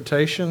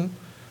 interpretation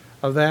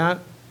of that.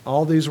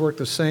 All these work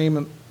the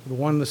same, the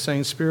one and the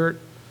same Spirit,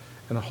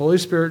 and the Holy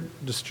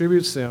Spirit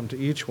distributes them to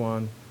each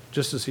one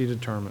just as He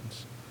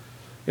determines.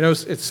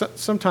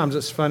 Sometimes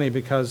it's funny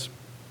because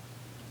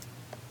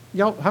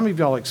how many of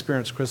y'all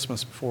experienced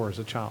Christmas before as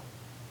a child?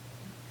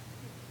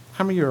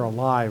 How many of you are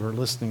alive or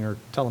listening or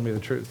telling me the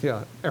truth?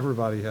 Yeah,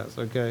 everybody has,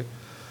 okay?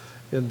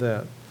 And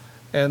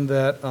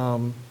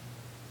that,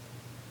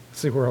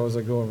 see, where was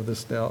I going with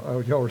this now? Oh,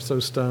 y'all were so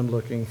stunned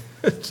looking.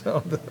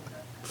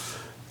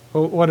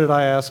 What did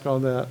I ask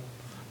on that?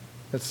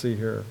 Let's see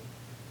here.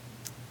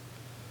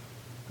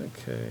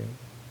 Okay.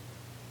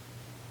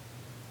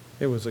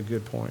 It was a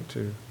good point,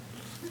 too.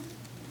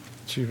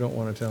 But you don't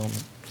want to tell me.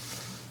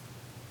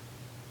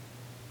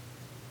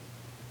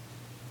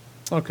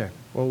 Okay,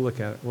 we'll look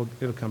at it.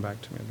 It'll come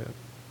back to me a bit.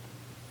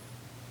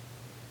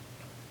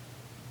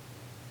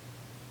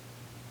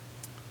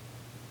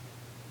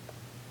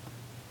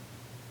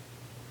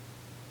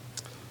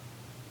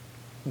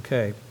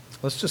 Okay,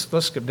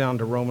 let's skip down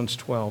to Romans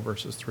 12,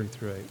 verses 3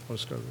 through 8.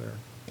 Let's go there.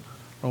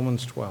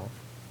 Romans 12.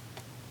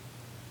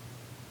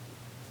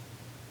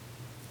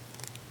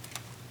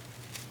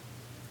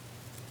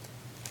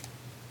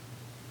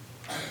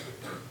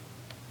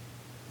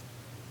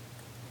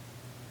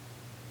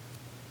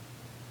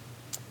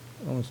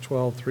 Romans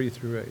 12, 3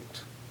 through 8.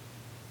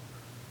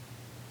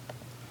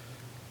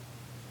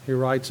 He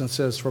writes and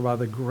says, "For by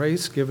the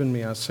grace given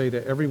me, I say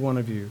to every one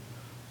of you,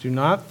 do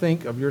not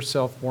think of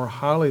yourself more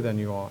highly than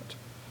you ought,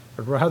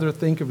 but rather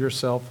think of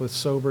yourself with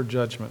sober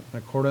judgment, in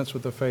accordance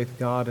with the faith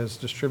God has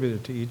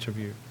distributed to each of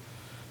you."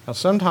 Now,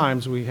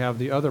 sometimes we have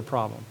the other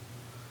problem.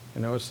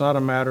 It's not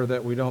a matter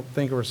that we don't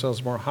think of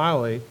ourselves more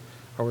highly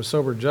or with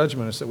sober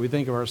judgment. It's that we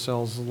think of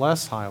ourselves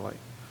less highly,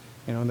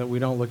 and that we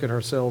don't look at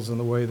ourselves in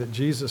the way that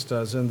Jesus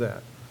does in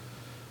that.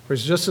 For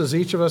it's just as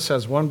each of us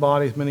has one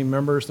body with many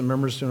members, the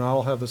members do not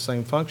all have the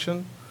same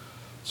function.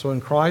 So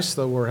in Christ,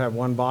 though we have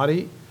one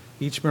body,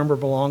 each member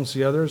belongs to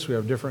the others. We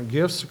have different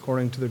gifts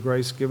according to the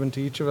grace given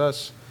to each of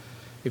us.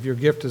 If your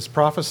gift is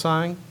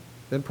prophesying,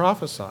 then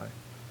prophesy.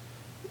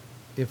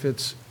 If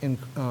it's in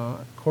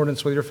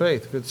accordance with your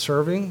faith. If it's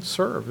serving,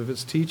 serve. If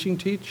it's teaching,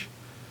 teach.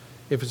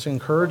 If it's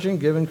encouraging,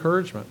 give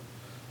encouragement.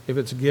 If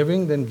it's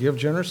giving, then give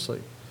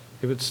generously.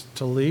 If it's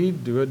to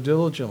lead, do it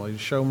diligently. To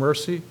show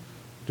mercy,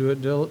 do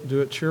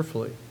it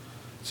cheerfully.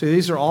 See,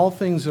 these are all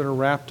things that are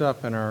wrapped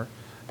up in our,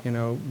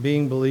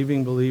 being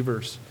believing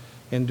believers.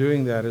 And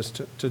doing that is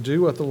to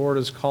do what the Lord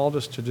has called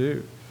us to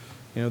do.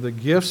 The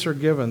gifts are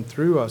given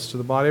through us to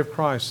the body of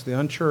Christ, the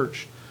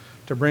unchurched,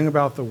 to bring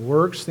about the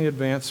works and the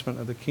advancement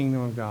of the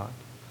kingdom of God.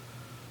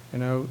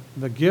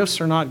 The gifts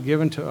are not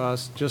given to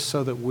us just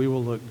so that we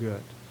will look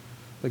good.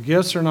 The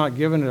gifts are not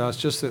given to us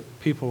just that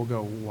people will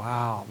go,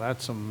 wow,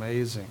 that's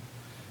amazing.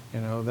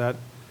 That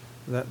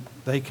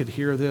they could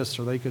hear this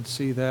or they could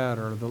see that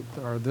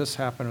or this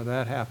happened or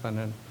that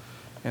happened.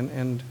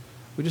 And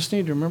we just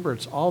need to remember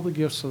it's all the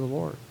gifts of the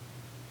Lord.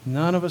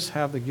 None of us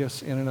have the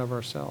gifts in and of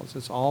ourselves.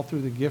 It's all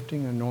through the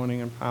gifting,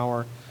 anointing, and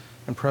power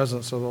and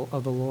presence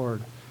of the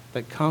Lord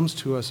that comes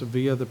to us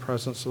via the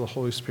presence of the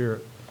Holy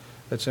Spirit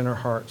that's in our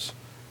hearts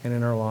and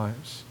in our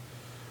lives.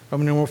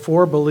 Number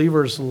 4,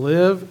 believers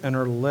live and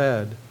are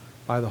led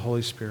by the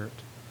Holy Spirit.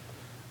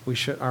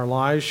 Our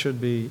lives should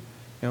be,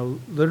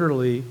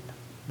 literally,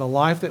 the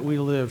life that we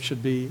live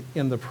should be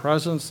in the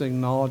presence and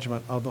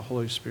acknowledgement of the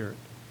Holy Spirit.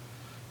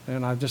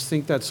 And I just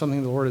think that's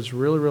something the Lord is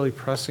really, really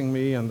pressing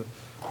me in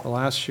the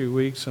last few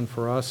weeks and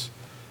for us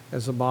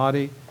as a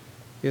body,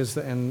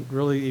 and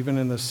really even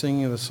in the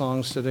singing of the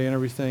songs today and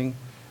everything,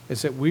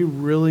 is that we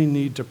really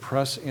need to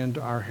press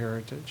into our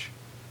heritage.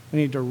 We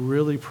need to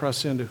really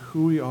press into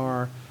who we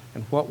are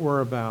and what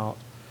we're about,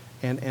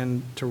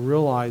 and to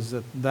realize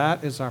that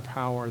that is our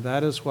power.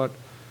 That is what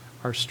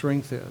our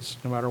strength is.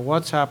 No matter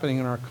what's happening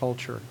in our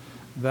culture,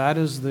 that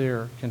is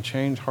there, can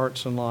change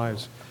hearts and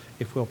lives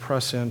if we'll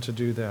press in to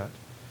do that.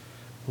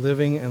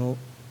 Living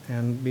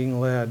and being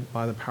led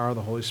by the power of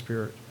the Holy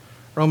Spirit.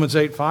 Romans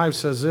 8:5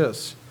 says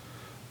this,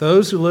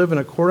 those who live in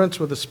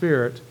accordance with the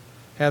Spirit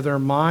have their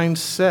mind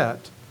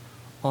set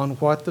on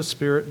what the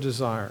Spirit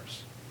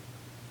desires.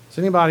 Does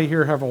anybody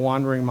here have a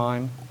wandering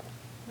mind?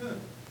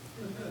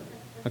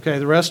 Okay,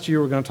 the rest of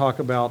you are going to talk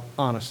about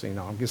honesty.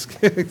 No, I'm just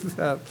kidding.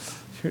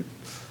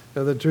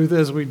 The truth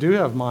is we do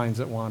have minds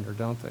that wander,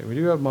 don't they? We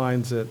do have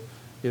minds that,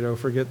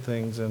 forget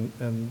things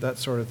and that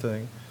sort of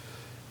thing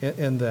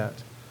in that.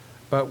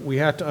 But we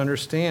have to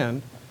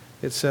understand,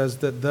 it says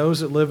that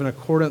those that live in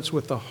accordance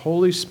with the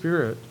Holy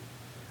Spirit,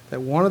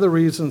 that one of the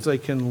reasons they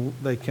can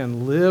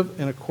live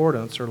in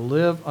accordance or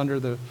live under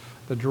the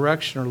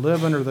direction or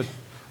live under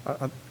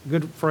a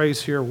good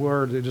phrase here,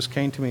 word that just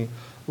came to me,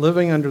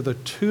 living under the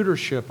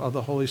tutorship of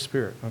the Holy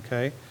Spirit,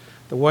 okay?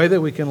 The way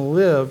that we can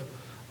live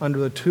under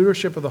the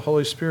tutorship of the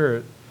Holy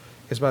Spirit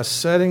is by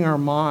setting our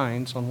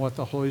minds on what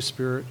the Holy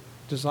Spirit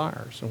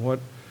desires and what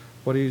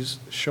He's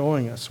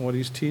showing us and what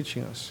He's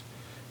teaching us.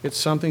 It's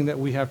something that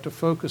we have to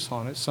focus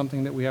on. It's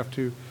something that we have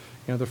to,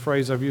 the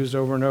phrase I've used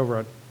over and over,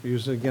 I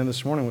used it again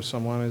this morning with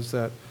someone, is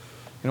that,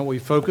 we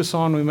focus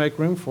on, we make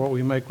room for it,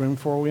 we make room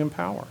for, we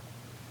empower.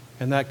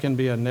 And that can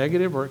be a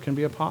negative or it can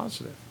be a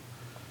positive.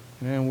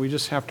 And we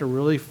just have to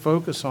really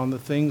focus on the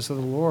things of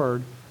the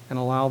Lord and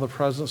allow the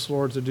presence of the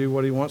Lord to do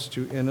what He wants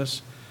to in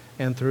us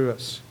and through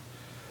us.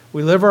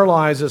 We live our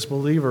lives as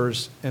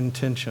believers in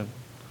tension.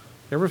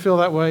 You ever feel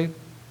that way?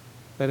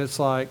 That it's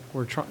like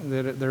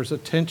there's a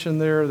tension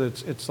there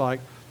it's like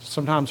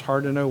sometimes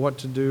hard to know what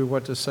to do,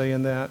 what to say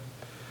in that.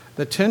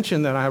 The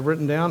tension that I have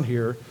written down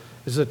here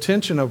is a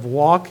tension of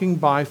walking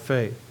by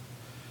faith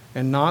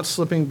and not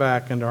slipping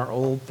back into our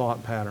old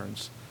thought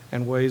patterns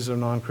and ways of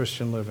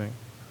non-Christian living.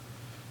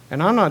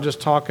 And I'm not just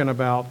talking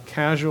about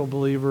casual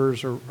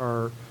believers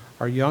or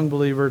young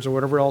believers or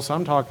whatever else.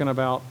 I'm talking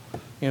about,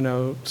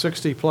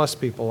 60-plus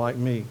people like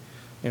me,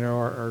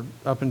 or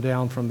up and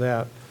down from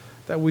that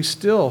we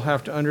still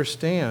have to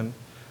understand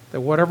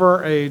that whatever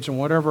our age and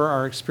whatever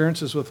our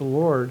experiences with the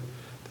Lord,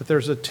 that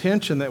there's a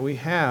tension that we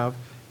have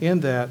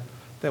in that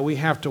we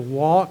have to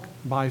walk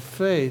by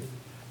faith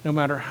no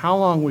matter how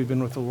long we've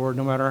been with the Lord,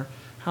 no matter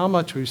how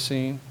much we've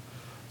seen.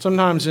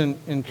 Sometimes in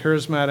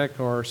charismatic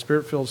or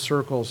spirit-filled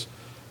circles,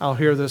 I'll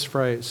hear this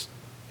phrase,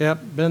 yep,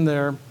 been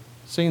there,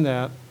 seen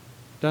that,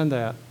 done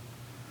that.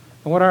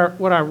 And what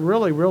I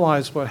really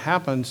realize what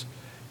happens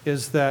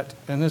is that,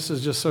 and this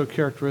is just so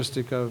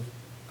characteristic of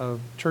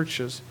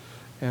churches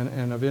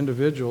and of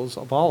individuals,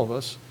 of all of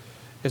us,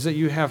 is that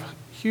you have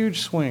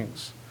huge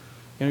swings.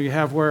 You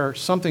have where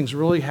something's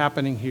really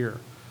happening here.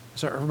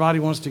 So everybody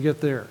wants to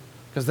get there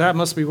because that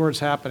must be where it's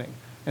happening.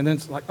 And then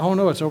it's like, oh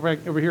no, it's over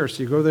here.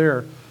 So you go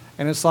there.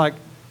 And it's like,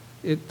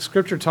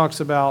 Scripture talks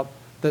about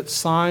that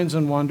signs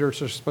and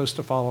wonders are supposed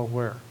to follow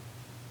where?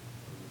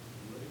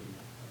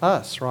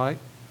 Us, right?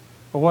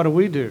 But what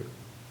do?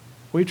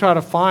 We try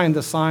to find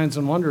the signs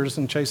and wonders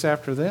and chase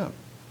after them.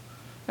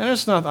 And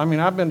it's not,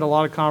 I've been to a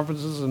lot of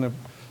conferences, and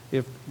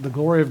if the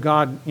glory of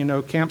God,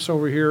 camps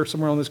over here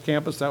somewhere on this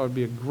campus, that would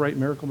be a great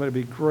miracle. But it'd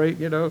be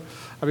great,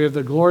 if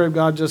the glory of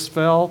God just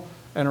fell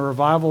and a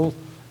revival,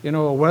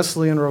 a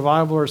Wesleyan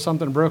revival or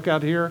something broke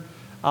out here,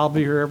 I'll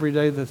be here every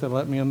day that they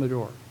let me in the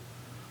door.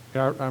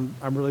 I'm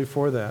really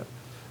for that.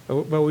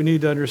 But we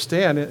need to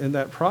understand in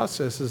that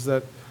process is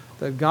that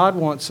God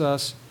wants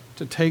us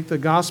to take the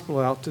gospel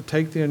out, to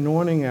take the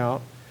anointing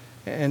out,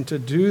 and to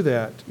do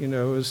that,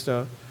 is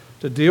to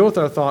deal with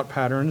our thought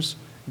patterns,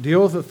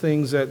 deal with the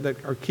things that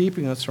are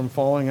keeping us from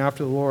following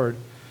after the Lord,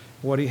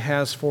 what He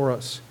has for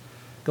us.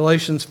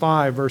 Galatians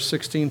 5, verse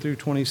 16 through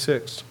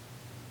 26.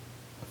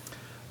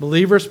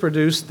 Believers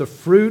produce the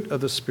fruit of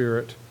the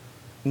Spirit,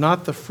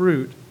 not the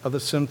fruit of the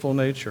sinful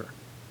nature.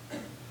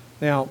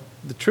 Now,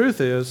 the truth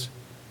is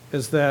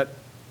that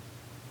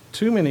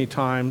too many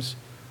times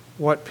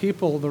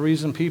the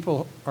reason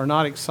people are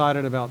not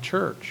excited about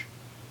church,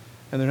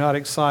 and they're not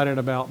excited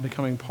about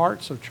becoming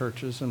parts of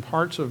churches and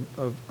parts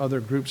of other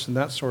groups and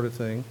that sort of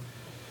thing,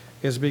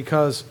 is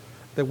because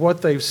that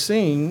what they've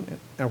seen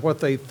and what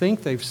they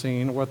think they've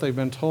seen, or what they've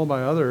been told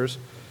by others,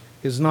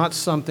 is not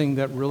something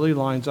that really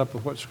lines up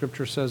with what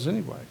Scripture says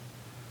anyway.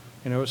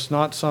 It's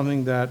not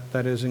something that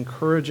is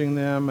encouraging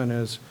them and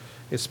is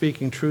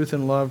speaking truth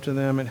and love to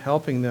them and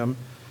helping them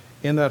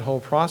in that whole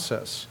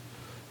process.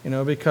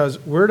 Because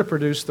we're to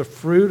produce the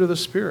fruit of the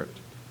Spirit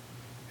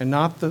and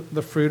not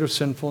the fruit of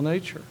sinful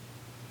nature.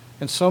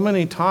 And so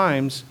many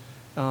times,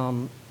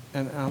 have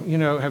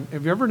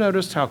you ever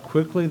noticed how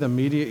quickly the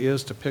media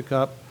is to pick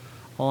up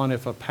on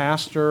if a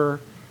pastor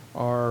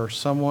or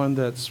someone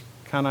that's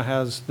kind of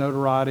has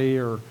notoriety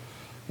or,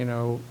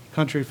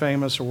 country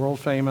famous or world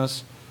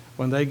famous,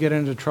 when they get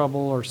into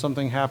trouble or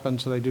something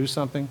happens or they do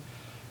something?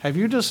 Have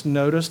you just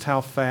noticed how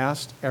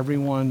fast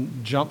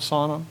everyone jumps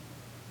on them?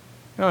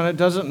 And it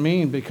doesn't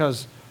mean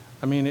because,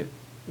 when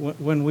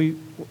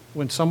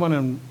someone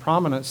in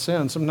prominence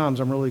sins, sometimes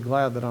I'm really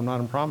glad that I'm not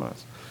in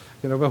prominence.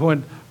 But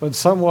when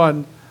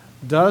someone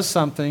does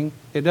something,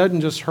 it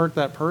doesn't just hurt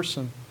that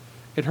person.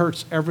 It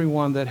hurts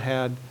everyone it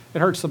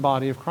hurts the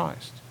body of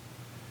Christ.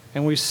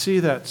 And we see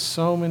that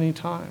so many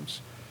times.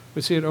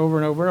 We see it over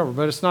and over and over.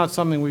 But it's not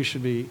something we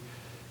should be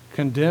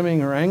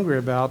condemning or angry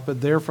about,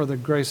 but there for the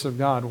grace of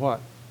God,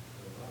 what?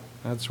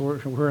 That's where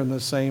we're in the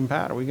same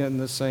pattern. We get in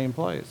the same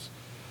place.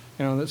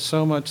 There's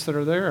so much that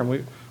are there.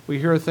 And we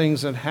hear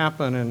things that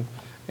happen,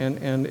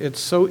 and it's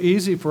so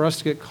easy for us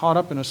to get caught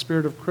up in a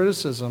spirit of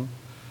criticism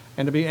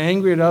and to be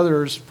angry at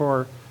others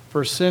for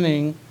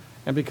sinning,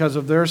 and because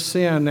of their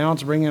sin, now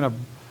it's bringing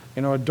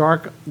a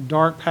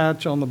dark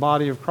patch on the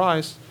body of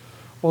Christ.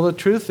 Well, the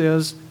truth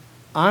is,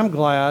 I'm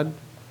glad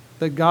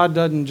that God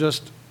doesn't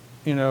just,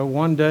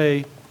 one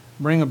day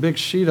bring a big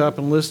sheet up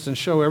and list and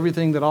show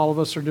everything that all of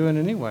us are doing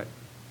anyway.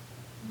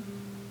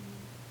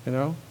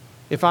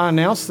 If I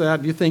announced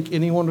that, do you think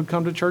anyone would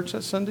come to church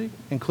that Sunday,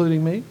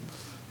 including me?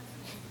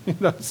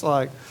 It's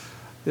like,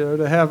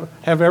 to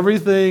have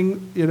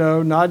everything,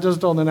 not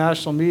just on the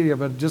national media,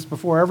 but just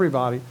before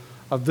everybody,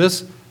 of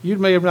this, you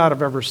may not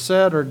have ever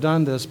said or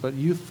done this, but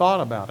you thought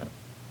about it.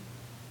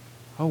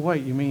 Oh,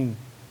 wait, you mean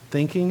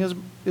thinking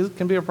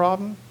can be a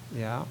problem?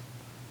 Yeah,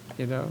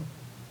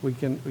 we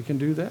can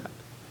do that.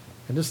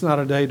 And it's not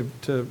a day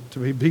to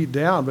be beat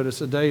down, but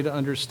it's a day to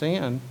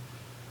understand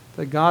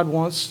that God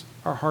wants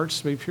our hearts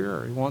to be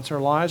pure. He wants our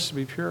lives to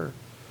be pure.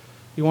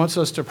 He wants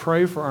us to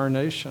pray for our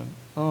nation.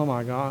 Oh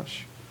my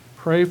gosh.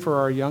 Pray for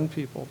our young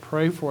people.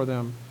 Pray for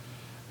them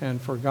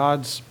and for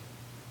God's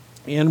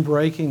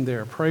in-breaking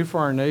there. Pray for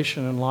our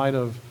nation in light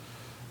of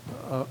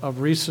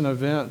recent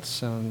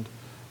events and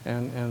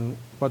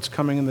what's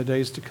coming in the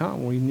days to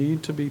come. We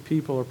need to be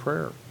people of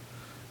prayer.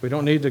 We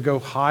don't need to go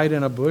hide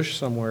in a bush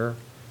somewhere.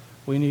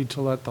 We need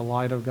to let the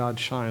light of God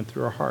shine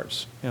through our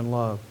hearts and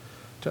love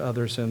to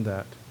others in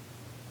that.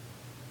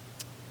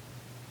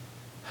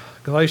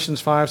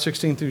 Galatians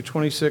 5:16 through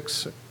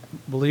 26,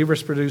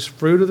 believers produce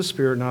fruit of the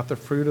Spirit, not the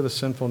fruit of the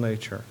sinful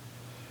nature.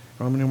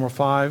 Roman numeral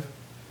 5,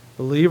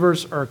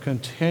 believers are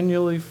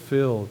continually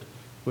filled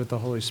with the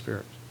Holy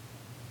Spirit.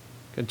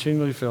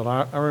 Continually filled.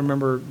 I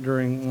remember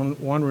during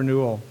one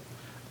renewal,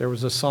 there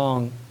was a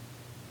song,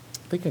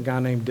 I think a guy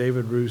named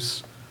David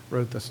Roos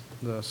wrote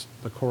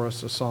the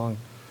chorus of the song,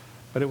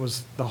 but it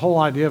was, the whole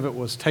idea of it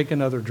was take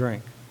another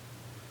drink.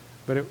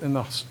 But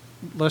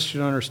lest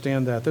you don't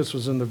understand that, this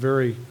was in the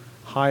very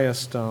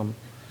highest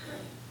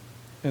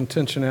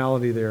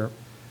intentionality there.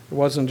 It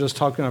wasn't just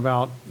talking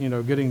about,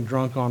 getting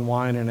drunk on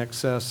wine in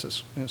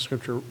excess.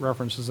 Scripture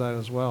references that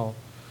as well.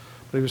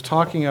 But he was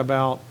talking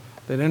about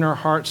that in our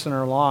hearts and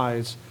our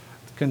lives,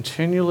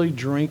 continually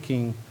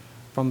drinking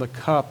from the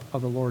cup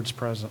of the Lord's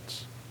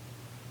presence.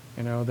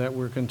 That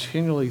we're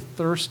continually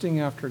thirsting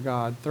after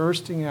God,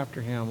 thirsting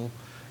after Him,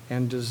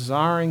 and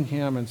desiring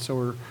Him. And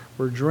so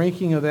we're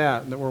drinking of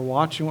that we're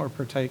watching what we're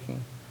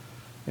partaking.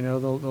 The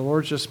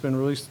Lord's just been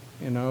really,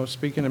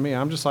 speaking to me.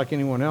 I'm just like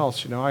anyone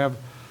else. I have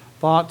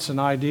thoughts and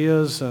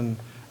ideas and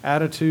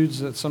attitudes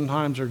that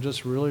sometimes are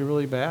just really,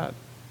 really bad.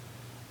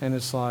 And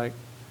it's like,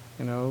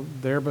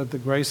 there but the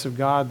grace of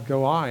God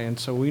go I. And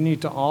so we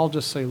need to all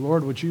just say,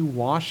 Lord, would you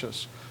wash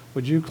us?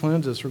 Would you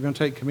cleanse us? We're going to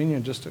take communion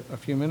in just a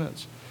few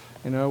minutes.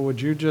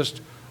 Would you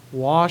just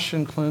wash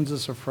and cleanse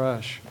us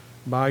afresh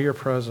by your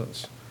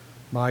presence,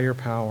 by your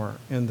power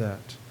in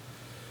that.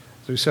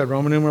 So we said,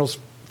 Roman numerals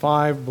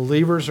 5,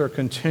 believers are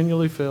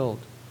continually filled.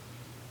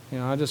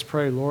 I just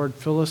pray, Lord,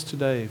 fill us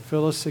today,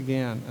 fill us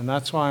again. And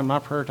that's why in my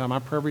prayer time, I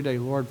pray every day,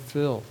 Lord,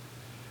 fill.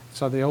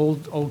 So the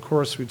old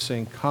chorus we'd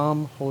sing,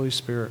 Come, Holy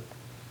Spirit.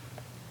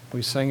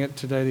 We sang it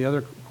today, the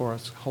other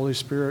chorus, Holy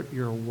Spirit,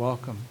 you're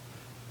welcome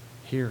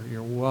here.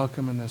 You're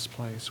welcome in this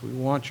place. We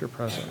want your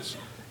presence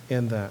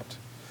in that.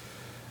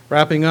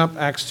 Wrapping up,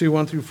 Acts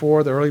 2:1 through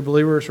 4, the early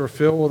believers were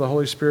filled with the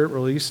Holy Spirit,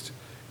 released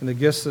in the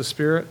gifts of the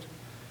Spirit.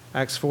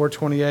 Acts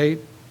 4:28,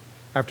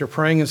 After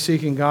praying and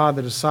seeking God,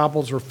 the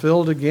disciples were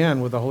filled again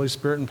with the Holy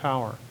Spirit and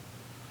power.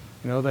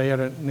 You know, they had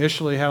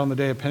initially had on the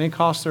day of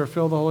Pentecost, they were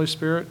filled with the Holy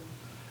Spirit.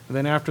 And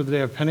then after the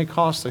day of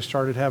Pentecost, they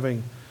started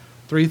having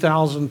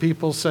 3,000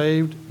 people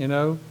saved, you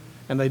know,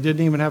 and they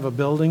didn't even have a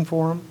building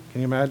for them.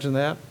 Can you imagine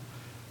that?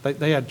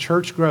 They had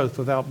church growth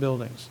without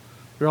buildings.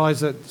 You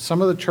realize that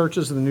some of the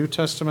churches in the New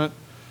Testament,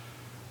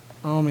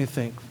 let me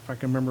think, if I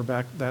can remember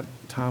back that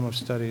time of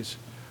studies,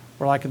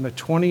 were like in the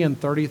 20 and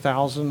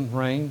 30,000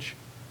 range,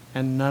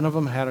 and none of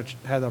them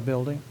had a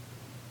building.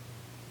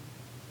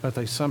 But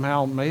they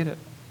somehow made it,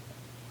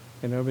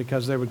 you know,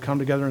 because they would come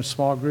together in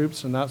small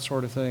groups and that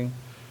sort of thing.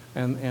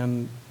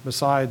 And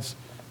besides,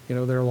 you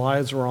know, their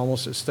lives were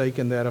almost at stake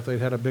in that if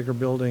they'd had a bigger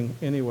building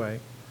anyway.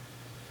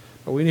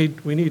 But we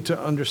need to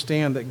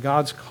understand that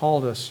God's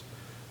called us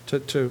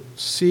to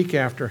seek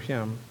after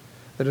Him.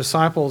 The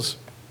disciples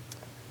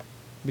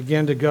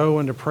began to go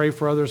and to pray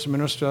for others,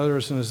 minister to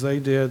others, and as they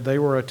did, they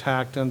were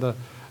attacked and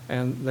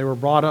they were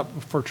brought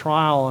up for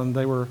trial and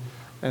they were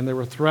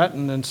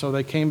threatened, and so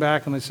they came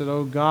back and they said,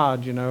 "Oh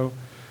God, you know,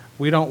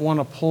 we don't want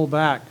to pull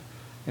back.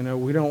 You know,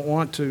 we don't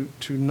want to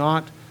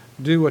not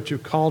do what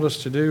you've called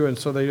us to do." And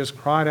so they just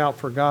cried out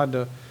for God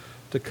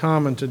to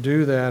come and to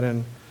do that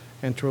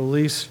and to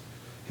release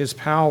His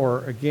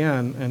power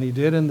again. And He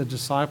did in the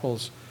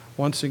disciples.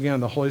 Once again,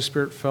 the Holy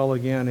Spirit fell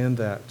again in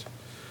that.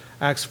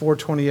 Acts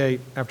 4:28,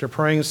 after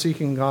praying and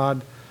seeking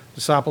God,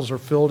 disciples are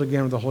filled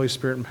again with the Holy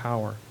Spirit and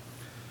power.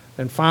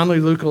 And finally,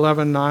 Luke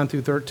 11:9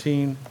 through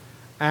 13,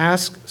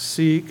 ask,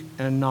 seek,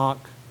 and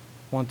knock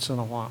once in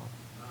a while.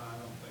 I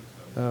don't think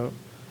so.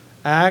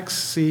 Ask,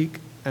 seek,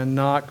 and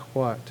knock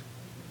what?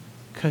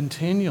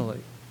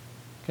 Continually.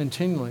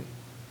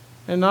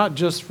 And not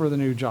just for the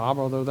new job,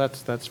 although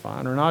that's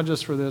fine, or not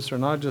just for this, or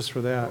not just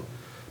for that,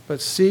 but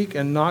seek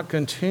and knock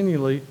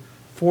continually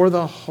for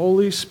the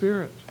Holy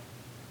Spirit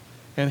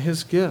and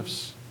His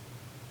gifts.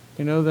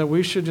 You know, that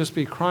we should just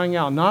be crying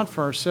out, not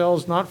for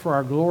ourselves, not for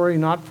our glory,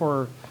 not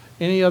for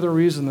any other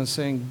reason than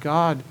saying,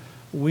 God,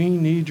 we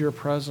need your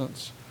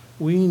presence.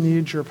 We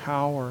need your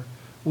power.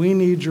 We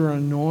need your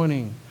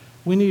anointing.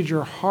 We need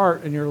your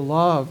heart and your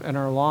love in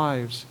our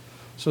lives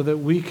so that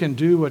we can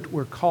do what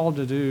we're called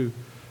to do,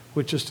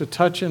 which is to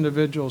touch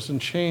individuals and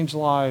change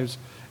lives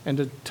and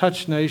to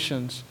touch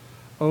nations.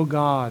 Oh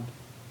God,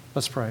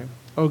 let's pray.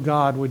 Oh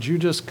God, would you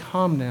just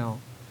come now?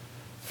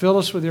 Fill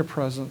us with your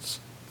presence.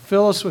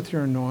 Fill us with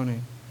your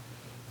anointing.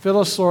 Fill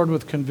us, Lord,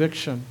 with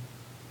conviction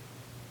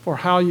for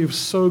how you've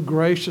so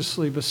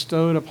graciously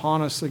bestowed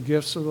upon us the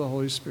gifts of the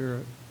Holy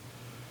Spirit.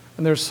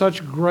 And there's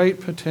such great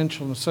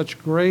potential and such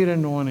great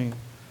anointing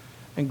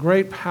and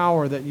great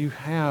power that you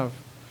have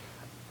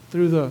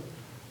through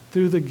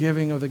the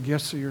giving of the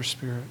gifts of your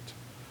Spirit.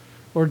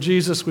 Lord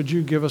Jesus, would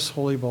you give us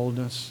holy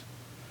boldness?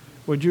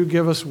 Would you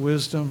give us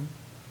wisdom?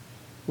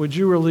 Would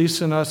you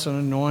release in us an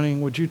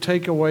anointing? Would you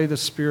take away the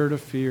spirit of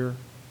fear?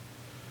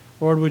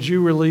 Lord, would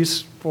you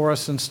release for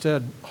us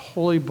instead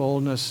holy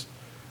boldness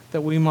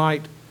that we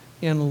might,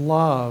 in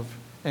love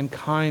and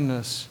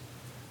kindness,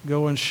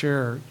 go and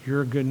share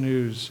your good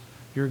news,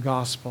 your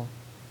gospel.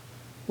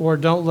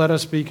 Lord, don't let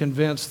us be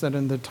convinced that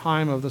in the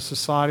time of the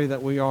society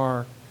that we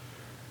are,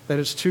 that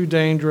it's too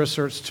dangerous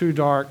or it's too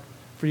dark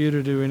for you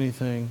to do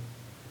anything.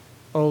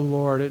 Oh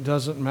Lord, it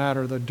doesn't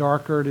matter. The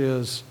darker it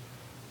is,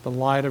 the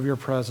light of your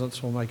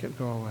presence will make it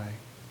go away.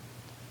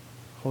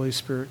 Holy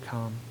Spirit,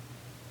 come.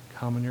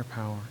 Come in your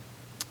power.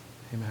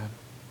 Amen.